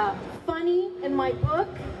funny in my book.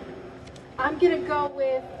 I'm gonna go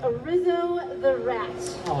with Rizzo the Rat.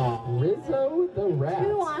 Rizzo the Rat.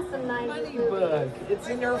 Two awesome 90s Funny movies. book. It's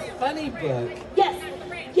in your funny book.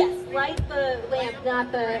 Yes, light the lamp,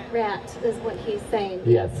 not the rat, is what he's saying.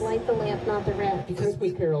 Yes. Light the lamp, not the rat.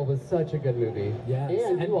 Christmas Carol was such a good movie. Yes.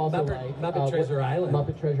 And you also Muppet- like Muppet Treasure Island.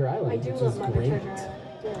 Muppet Treasure Island. I do Which love is Muppet great. Treasure Island.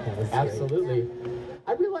 Yeah. That was great. Absolutely.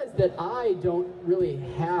 I realized that I don't really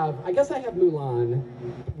have, I guess I have Mulan,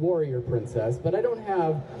 Warrior Princess, but I don't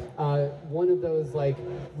have one of those like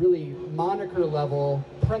really moniker level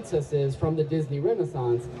princesses from the Disney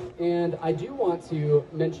Renaissance. And I do want to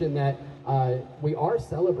mention that we are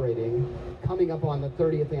celebrating coming up on the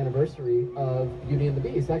 30th anniversary of Beauty and the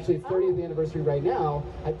Beast. Actually, it's 30th anniversary right now.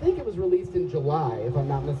 I think it was released in July, if I'm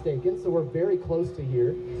not mistaken, so we're very close to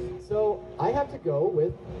here. So I have to go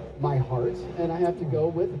with my heart, and I have to go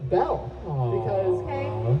with Belle.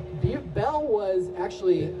 Because Belle was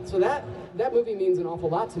actually, so that movie means an awful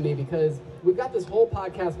lot to me because we've got this whole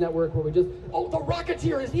podcast network where we just, oh, the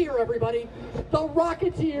Rocketeer is here, everybody. The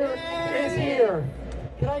Rocketeer is here.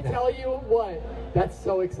 Can I tell you what? That's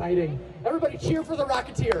so exciting. Everybody cheer for the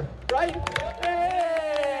Rocketeer, right?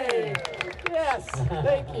 Hey! Yes,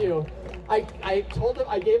 thank you. I told him,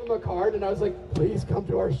 I gave him a card and I was like, please come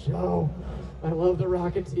to our show. I love the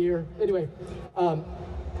Rocketeer. Anyway,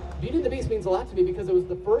 Beauty and the Beast means a lot to me because it was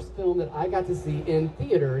the first film that I got to see in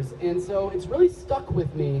theaters, and so it's really stuck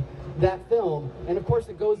with me, that film. And of course,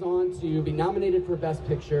 it goes on to be nominated for Best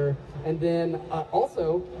Picture, and then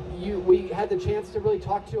also we had the chance to really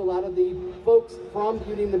talk to a lot of the folks from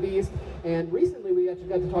Beauty and the Beast, and recently we actually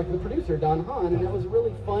got to talk to the producer, Don Hahn, and that was a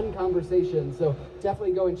really fun conversation, so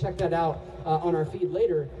definitely go and check that out on our feed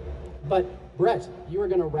later. But Brett, you are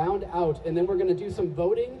going to round out, and then we're going to do some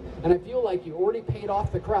voting, and I feel like you already paid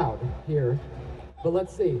off the crowd here, but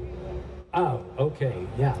let's see. Oh, okay,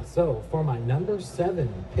 yeah. So for my number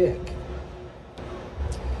 7 pick,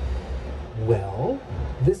 well,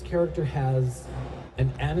 this character has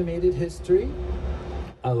an animated history,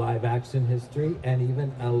 a live action history, and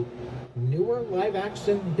even a newer live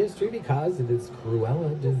action history because it is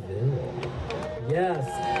Cruella de Vil.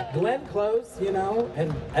 Yes, Glenn Close, you know,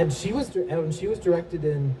 and she was directed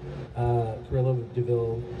in Cruella de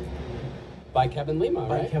Vil By Kevin Lima,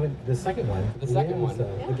 by right? Kevin, the second one. The second one. So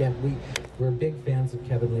again, we're big fans of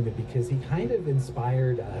Kevin Lima because he kind of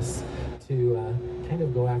inspired us to kind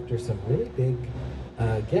of go after some really big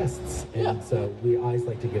guests, and so we always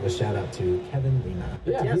like to give a shout out to Kevin Lima.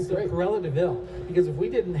 But Yeah, yes, he's so great. Cruella de Vil, because if we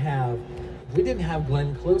didn't have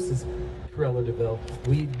Glenn Close's Cruella de Vil,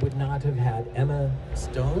 we would not have had Emma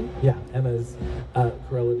Stone. Yeah, Emma's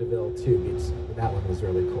Cruella de Vil too. That one was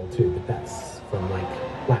really cool too, but that's from like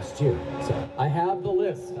last year. So I have the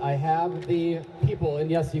list. I have the people, and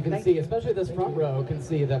yes, you can see, especially this front row, can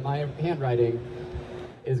see that my handwriting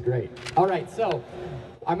is great. All right, so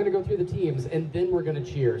I'm going to go through the teams, and then we're going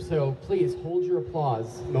to cheer. So please hold your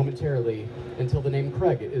applause momentarily until the name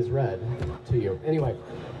Craig is read to you. Anyway,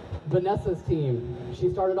 Vanessa's team.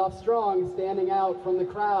 She started off strong, standing out from the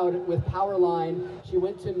crowd with Powerline. She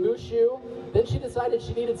went to Mushu. Then she decided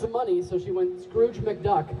she needed some money, so she went Scrooge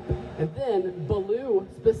McDuck. And then Baloo,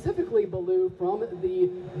 specifically Baloo from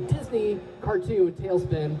the Disney cartoon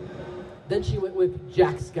Tailspin. Then she went with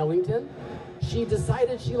Jack Skellington. She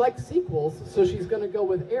decided she liked sequels, so she's going to go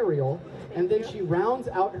with Ariel. And then she rounds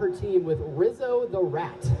out her team with Rizzo the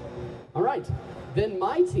Rat. All right. Then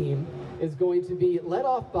my team is going to be led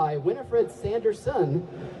off by Winifred Sanderson.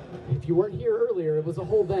 If you weren't here earlier, it was a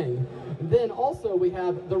whole thing. And then also we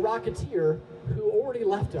have the Rocketeer, who already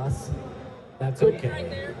left us. that's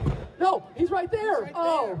okay. No, he's right there.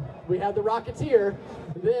 We have the Rocketeer.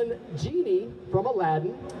 Then Genie from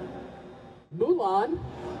Aladdin. Mulan.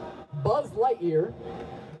 Buzz Lightyear.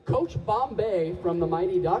 Coach Bombay from the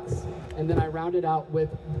Mighty Ducks. And then I rounded out with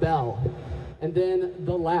Belle. And then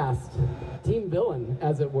the last, team villain,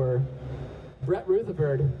 as it were, Brett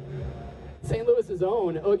Rutherford. St. Louis's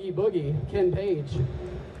own Oogie Boogie, Ken Page.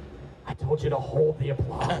 I told you to hold the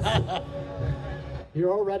applause.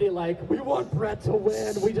 You're already like, we want Brett to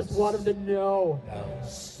win. We just want him to know.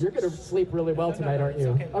 You're going to sleep really well tonight, aren't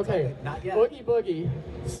you? It's okay. Not yet. Oogie Boogie,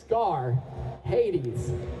 Scar,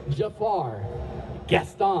 Hades, Jafar,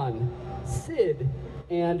 Gaston, Sid,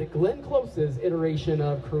 and Glenn Close's iteration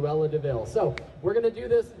of Cruella de Vil. So we're going to do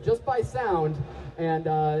this just by sound. And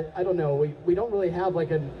I don't know, we don't really have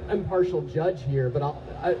like an impartial judge here, but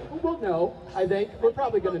we'll know, I think. We're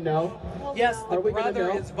probably going to know. Yes, the Are we gonna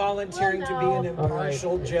brother know? is volunteering to be an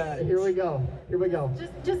impartial judge. Here we go. Here we go.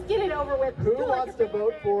 Just get it over with. Who Do it wants like to a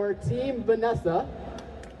vote for Team Vanessa?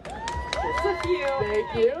 Just a few.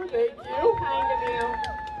 Thank you, thank So you. kind of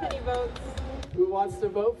you. Penny votes. Who wants to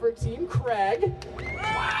vote for Team Craig?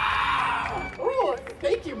 Oh,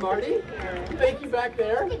 thank you, Marty. Thank you back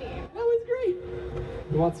there. That was great.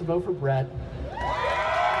 Who wants to vote for Brett?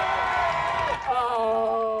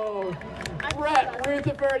 Oh, Brett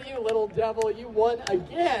Rutherford, you little devil, you won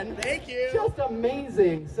again. Thank you. Just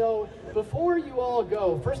amazing. So before you all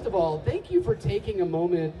go, first of all, thank you for taking a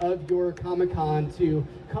moment of your Comic-Con to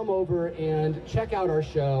come over and check out our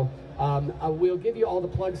show. We'll give you all the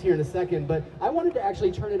plugs here in a second, but I wanted to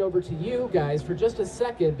actually turn it over to you guys for just a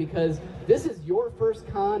second because this is your first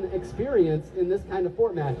con experience in this kind of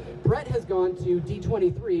format. Brett has gone to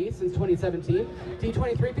D23 since 2017.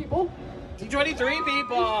 D23 people? D23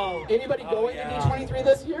 people! Anybody going to D23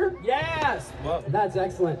 this year? Yes! Well, That's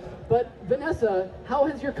excellent. But Vanessa, how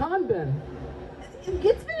has your con been?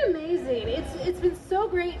 It's been amazing. It's been so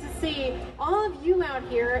great to see all of you out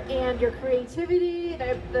here and your creativity.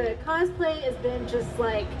 The cosplay has been just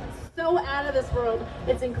like so out of this world.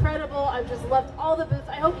 It's incredible. I've just loved all the booths.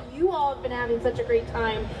 I hope you all have been having such a great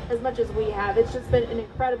time as much as we have. It's just been an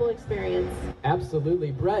incredible experience.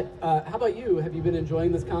 Absolutely. Brett, how about you? Have you been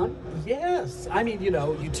enjoying this con? yes. I mean,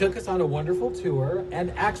 you took us on a wonderful tour,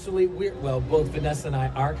 and actually, both Vanessa and I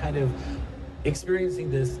are kind of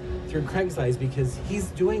experiencing this through Craig's eyes because he's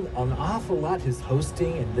doing an awful lot. His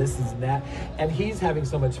hosting and this and that, and he's having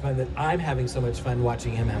so much fun that I'm having so much fun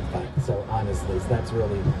watching him have fun. So honestly, that's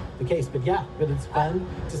really the case. But it's fun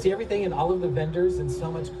to see everything and all of the vendors and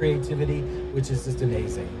so much creativity, which is just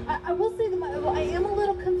amazing. I will say that I am a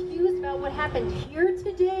little confused about what happened here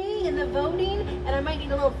today in the voting, and I might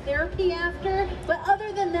need a little therapy after. But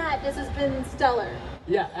other than that, this has been stellar.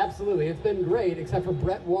 Yeah, absolutely. It's been great, except for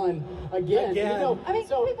Brett won again. Again. I mean,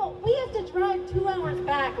 so people, we have to drive 2 hours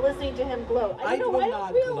back listening to him gloat. I will I not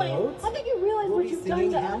don't realize. gloat. I think you realize We'll what be you've done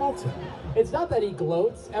singing to us. Hamilton. it's not that he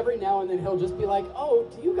gloats. Every now and then he'll just be like, "Oh,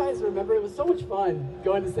 do you guys remember? It was so much fun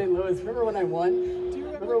going to St. Louis. Remember when I won? Do you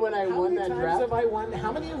Remember when I won that How many times draft?" have I won?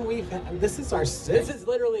 How many have we had? This is our This sixth. is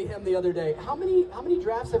literally him the other day. How many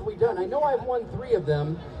drafts have we done? I know I've won 3 of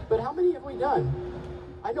them, but how many have we done?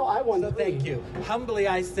 I know I won So 3. thank you. Humbly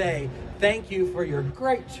I say, thank you for your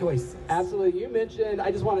great choices. Absolutely. You mentioned,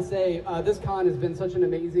 I just want to say, this con has been such an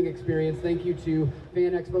amazing experience. Thank you to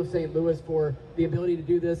Fan Expo St. Louis for the ability to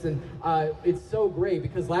do this. And it's so great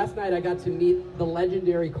because last night I got to meet the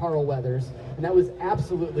legendary Carl Weathers. And that was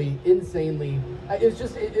absolutely insanely,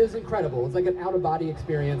 it was incredible. It's like an out-of-body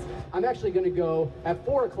experience. I'm actually going to go at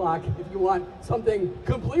 4 o'clock if you want something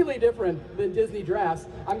completely different than Disney Drafts.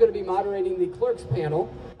 I'm going to be moderating the Clerks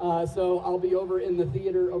panel. So I'll be over in the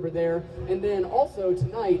theater over there. And then also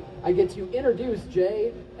tonight, I get to introduce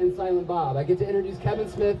Jay and Silent Bob. I get to introduce Kevin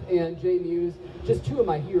Smith and Jay Muse, just two of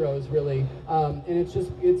my heroes, really. And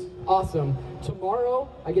it's awesome. Tomorrow,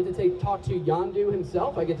 I get to talk to Yondu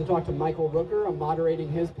himself. I get to talk to Michael Rooker. I'm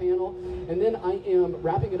moderating his panel. And then I am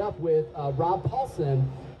wrapping it up with Rob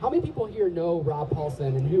Paulson. How many people here know Rob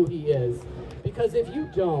Paulson and who he is? Because if you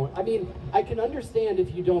don't, I mean, I can understand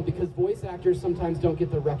if you don't, because voice actors sometimes don't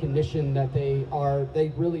get the recognition that they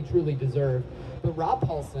really truly deserve. But Rob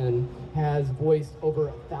Paulson has voiced over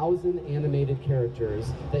 1,000 animated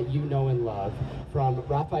characters that you know and love, from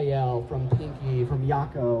Raphael, from Pinky, from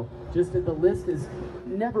Yakko. Just that the list is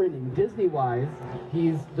never ending. Disney-wise,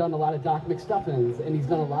 he's done a lot of Doc McStuffins, and he's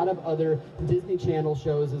done a lot of other Disney Channel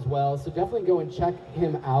shows as well. So definitely go and check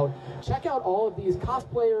him out. Check out all of these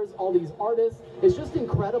cosplayers, all these artists. It's just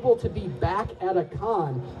incredible to be back at a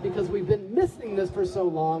con because we've been missing this for so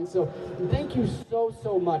long. So thank you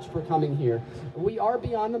so much for coming here. We are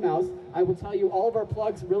Beyond the Mouse. I will tell you all of our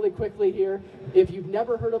plugs really quickly here. If you've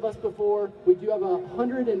never heard of us before, we do have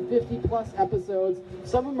 150 plus episodes.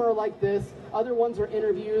 Some of them are like this. Other ones are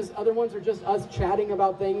interviews. Other ones are just us chatting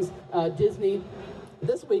about things, Disney.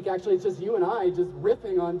 This week, actually, it's just you and I just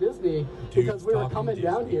riffing on Disney because we were coming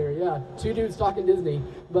down here. Yeah, two dudes talking Disney.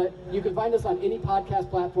 But you can find us on any podcast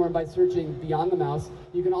platform by searching Beyond the Mouse.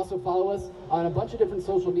 You can also follow us on a bunch of different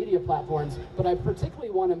social media platforms. But I particularly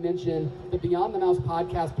want to mention the Beyond the Mouse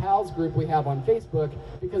Podcast Pals group we have on Facebook,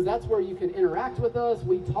 because that's where you can interact with us.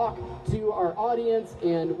 We talk to our audience,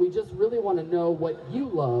 and we just really want to know what you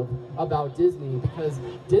love about Disney, because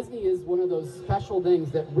Disney is one of those special things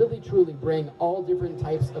that really truly bring all different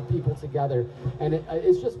types of people together. And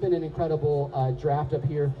it's just been an incredible draft up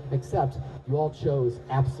here, except you all chose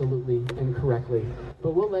absolutely incorrectly.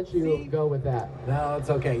 But we'll let you go with that. No, it's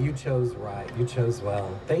okay. You chose right. You chose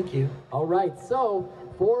well. Thank you. All right, so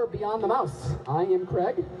for Beyond the Mouse, I am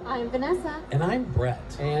Craig. I'm Vanessa. And I'm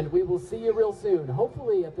Brett. And we will see you real soon,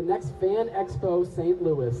 hopefully at the next Fan Expo St.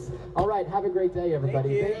 Louis. All right, have a great day,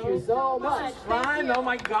 everybody. Thank you so much. Fun. Oh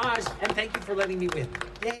my gosh. And thank you for letting me win.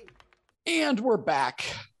 Yay. And we're back.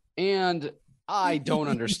 And I don't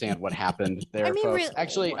understand what happened there, I mean, folks. really,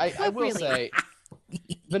 Actually, I will say,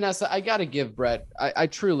 Vanessa, I got to give Brett, I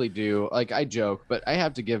truly do. Like, I joke, but I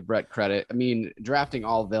have to give Brett credit. I mean, drafting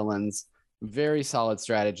all villains, very solid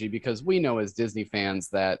strategy, because we know as Disney fans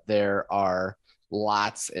that there are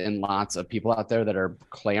lots and lots of people out there that are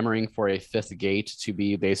clamoring for a fifth gate to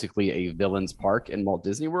be basically a villain's park in Walt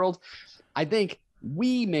Disney World. I think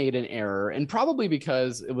we made an error, and probably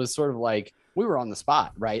because it was sort of like we were on the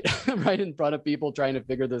spot, right? Right in front of people trying to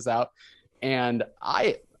figure this out. And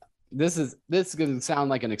this is going to sound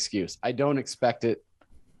like an excuse. I don't expect it.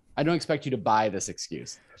 I don't expect you to buy this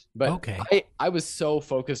excuse. But okay. I was so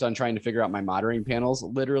focused on trying to figure out my moderating panels.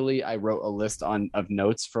 Literally, I wrote a list of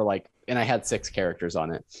notes for and I had 6 characters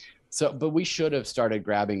on it. So, but we should have started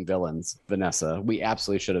grabbing villains, Vanessa. We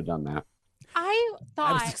absolutely should have done that. I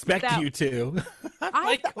was expecting you to.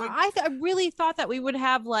 I really thought that we would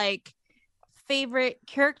have favorite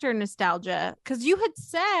character nostalgia, because you had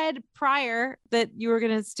said prior that you were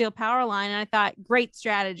going to steal Powerline, and I thought, great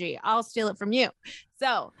strategy, I'll steal it from you.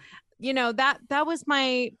 So that was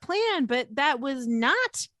my plan, but that was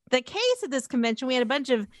not the case at this convention. We had a bunch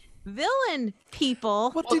of villain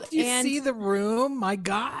people. Well, did you see the room? My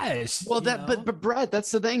gosh. Well, but Brett,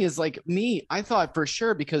 that's the thing is me, I thought for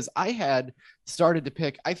sure, because I had started to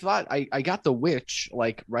pick, I thought I got the witch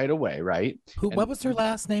right away, right? What was her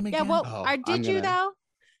last name again? Yeah, well, did you though?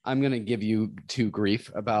 I'm going to give you 2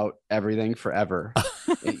 grief about everything forever.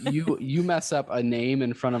 You mess up a name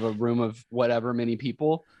in front of a room of whatever many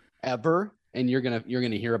people ever, and you're going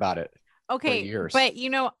to hear about it. Okay, but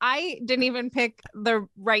I didn't even pick the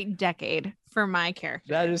right decade for my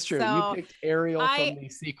character. That is true. So you picked Ariel from the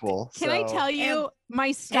sequel. Can I tell you,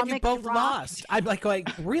 my stomach and you both dropped. Lost. I'm going,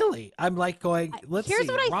 really? I'm going, let's Here's see.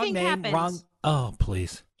 What I think happened. Oh,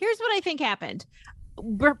 please. Here's what I think happened.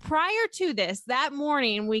 Prior to this, that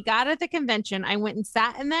morning, we got at the convention. I went and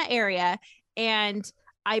sat in that area, and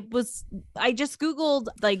I just Googled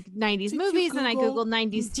like 90s Did you movies and I Google? Googled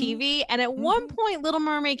 90s Mhm. TV. And at one point, Little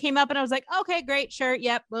Mermaid came up and I was like, okay, great. Sure.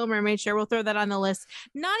 Yep. Little Mermaid. Sure. We'll throw that on the list.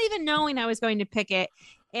 Not even knowing I was going to pick it.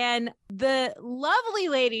 And the lovely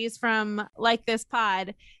ladies from Like This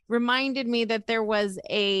Pod reminded me that there was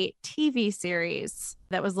a TV series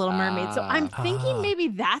that was Little Mermaid. So I'm thinking maybe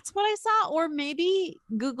that's what I saw, or maybe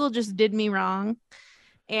Google just did me wrong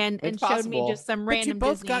and It's showed me possible. just some But you random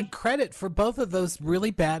both Disney. got credit for both of those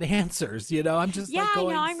really bad answers. I'm just Yeah, like I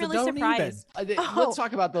going, know. I'm "So really don't even." surprised. Let's Oh.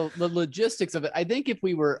 talk about the logistics of it. I think if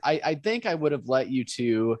we were, I think I would have let you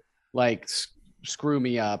two like screw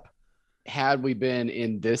me up had we been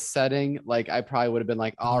in this setting. Like I probably would have been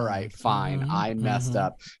like, all right, fine, I messed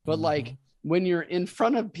up. But like when you're in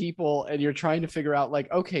front of people and you're trying to figure out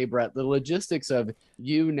like, okay, Brett, the logistics of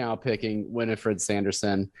you now picking Winifred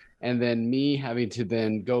Sanderson and then me having to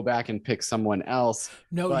then go back and pick someone else.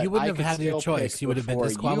 No, but you wouldn't I have could had your still choice. pick You would have been before you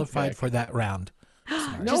disqualified pick. for that round.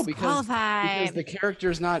 No, because Disqualified. the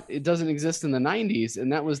character's not, it doesn't exist in the 90s,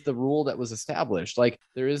 and that was the rule that was established. Like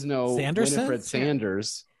there is no Sanderson? Winifred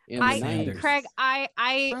Sanders in the Sanders. 90s. Craig, I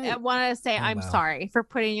Right. want to say Oh, I'm wow. sorry for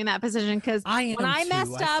putting you in that position because I am when I too.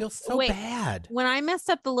 messed I up, feel so wait, bad. when I messed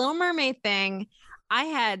up the Little Mermaid thing, I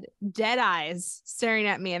had dead eyes staring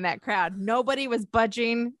at me in that crowd. Nobody was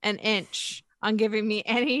budging an inch on giving me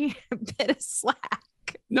any bit of slack.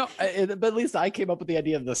 No, but at least I came up with the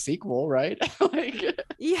idea of the sequel, right? Like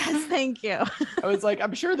Yes, thank you. I was like,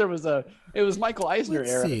 I'm sure it was Michael Eisner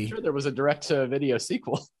Let's era. see. I'm sure there was a direct to video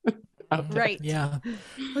sequel. out there. Right. Yeah.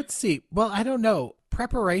 Let's see. Well, I don't know.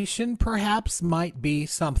 Preparation perhaps might be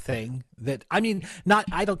something that, I mean,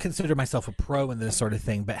 I don't consider myself a pro in this sort of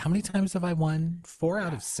thing, but how many times have I won? 4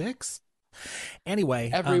 out of 6?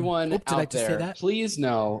 Anyway. Everyone did out I just there, say that? please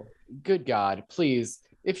know, good God, please,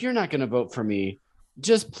 if you're not going to vote for me,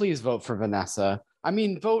 just please vote for Vanessa. I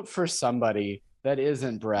mean, vote for somebody that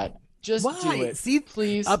isn't Brett. Just Why? do it. See,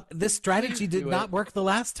 please. this strategy Please did do not it. work the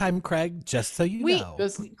last time, Craig, just so you We- know.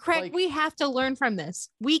 Just, Craig, like, we have to learn from this.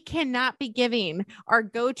 We cannot be giving our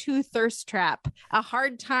go-to thirst trap a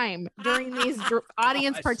hard time during these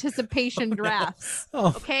audience Gosh. participation Oh, no. drafts. Oh,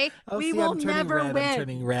 Okay, oh, we see, will I'm turning never red. I'm win.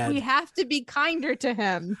 turning red. We have to be kinder to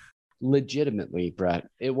him. legitimately, Brett,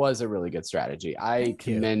 it was a really good strategy. I Thank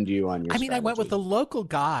you. commend you on your I mean, I went with the strategy. local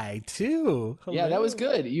guy too. Yeah, that was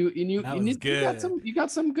Hello. good. You That was you got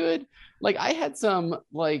some good. Like I had some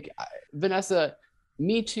Vanessa,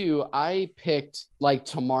 me too. I picked like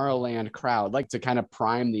Tomorrowland crowd, like to kind of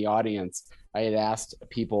prime the audience. I had asked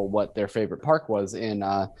people what their favorite park was in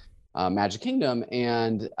Magic Kingdom,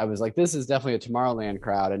 and I was like, this is definitely a Tomorrowland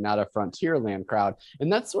crowd and not a Frontierland crowd.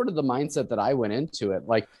 And that's sort of the mindset that I went into it.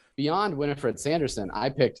 Like beyond Winifred Sanderson, I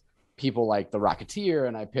picked people like the Rocketeer,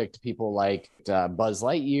 and I picked people like Buzz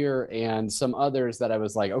Lightyear and some others that I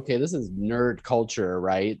was like, okay, this is nerd culture,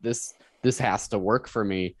 right? This has to work for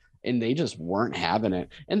me. And they just weren't having it.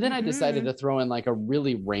 And then I decided to throw in like a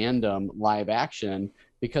really random live action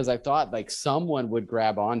because I thought like someone would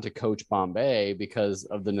grab on to Coach Bombay because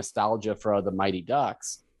of the nostalgia for the Mighty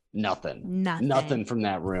Ducks. Nothing from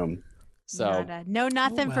that room. So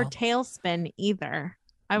nothing for well. Tailspin either.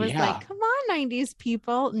 I was Yeah. like, come on, 90s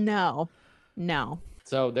people. No.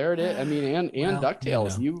 So there it is. I mean, and Well,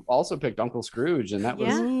 DuckTales. you know. You also picked Uncle Scrooge, and that was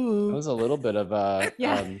Yeah. that Ooh. was a little bit of a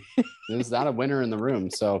Yeah. it was not a winner in the room.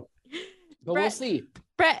 So, but we'll Brett, see.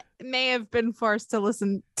 Brett may have been forced to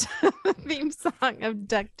listen to the theme song of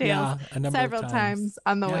DuckTales Yeah, a number of several times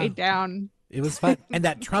on the way Yeah. down. It was fun. And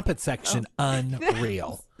that trumpet section,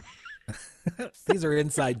 unreal. These are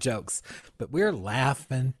inside jokes, but we're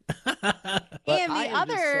laughing. But And I the am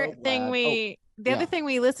just other so thing glad- the other yeah. thing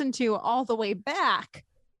we listened to all the way back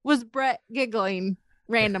was Brett giggling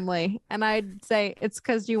randomly. And I'd say it's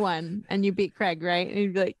because you won and you beat Craig, right? And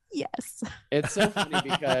he'd be like, yes. It's so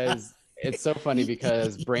funny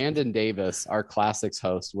because Brandon Davis, our classics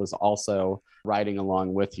host, was also riding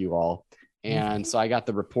along with you all. And so I got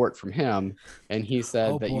the report from him, and he said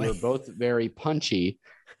Oh, that boy. you were both very punchy,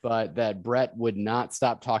 but that Brett would not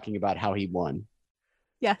stop talking about how he won.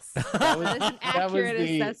 Yes. That is an that was accurate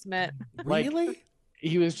the- assessment. Like, Really?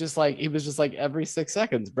 He was just like every 6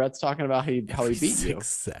 seconds, Brett's talking about how he Every beat you. 6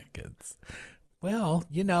 seconds. Well,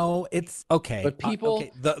 it's okay. But people,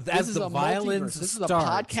 okay. this As is the a violins multiverse. This is a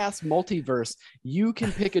start, podcast multiverse. You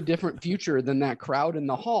can pick a different future than that crowd in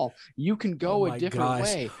the hall. You can go Oh a my different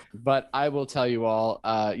gosh. way. But I will tell you all,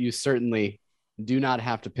 you certainly do not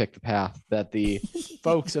have to pick the path that the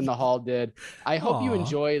folks in the hall did. I hope you Aw.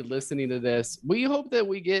 enjoyed listening to this. We hope that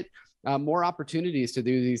we get more opportunities to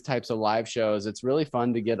do these types of live shows. It's really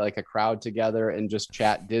fun to get like a crowd together and just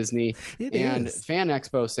chat Disney. Fan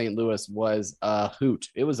Expo St. Louis was a hoot.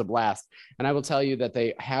 It was a blast. And I will tell you that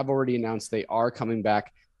they have already announced they are coming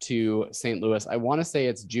back to St. Louis. I want to say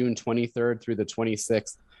it's June 23rd through the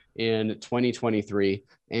 26th in 2023.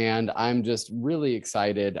 And I'm just really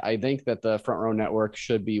excited. I think that the Front Row Network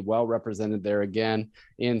should be well represented there again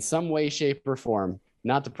in some way, shape, or form.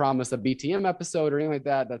 Not to promise a BTM episode or anything like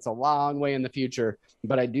that. That's a long way in the future,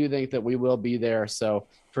 but I do think that we will be there. So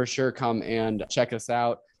for sure, come and check us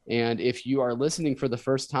out. And if you are listening for the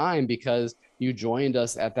first time because you joined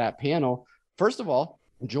us at that panel, first of all,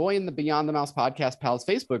 join the Beyond the Mouse Podcast Pals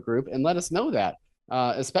Facebook group and let us know that.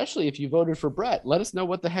 Especially if you voted for Brett, let us know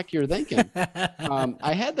what the heck you're thinking.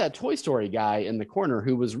 I had that Toy Story guy in the corner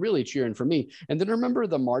who was really cheering for me. And then remember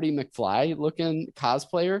the Marty McFly looking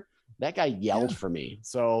cosplayer? That guy yelled for me.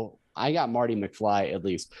 So I got Marty McFly at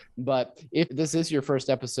least. But if this is your first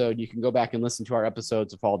episode, you can go back and listen to our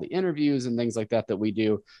episodes of all the interviews and things like that we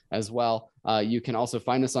do as well. You can also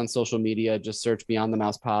find us on social media. Just search Beyond the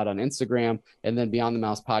Mouse Pod on Instagram and then Beyond the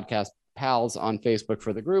Mouse Podcast Pals on Facebook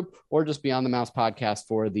for the group, or just Beyond the Mouse Podcast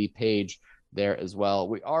for the page there as well.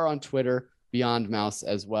 We are on Twitter, Beyond Mouse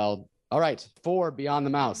as well. All right, for Beyond the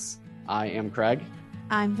Mouse, I am Craig.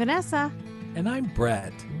 I'm Vanessa. And I'm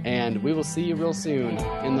Brett. And we will see you real soon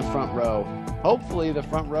in the front row. Hopefully the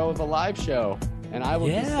front row of a live show. And I will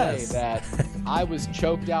just say that I was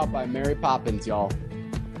choked out by Mary Poppins, y'all.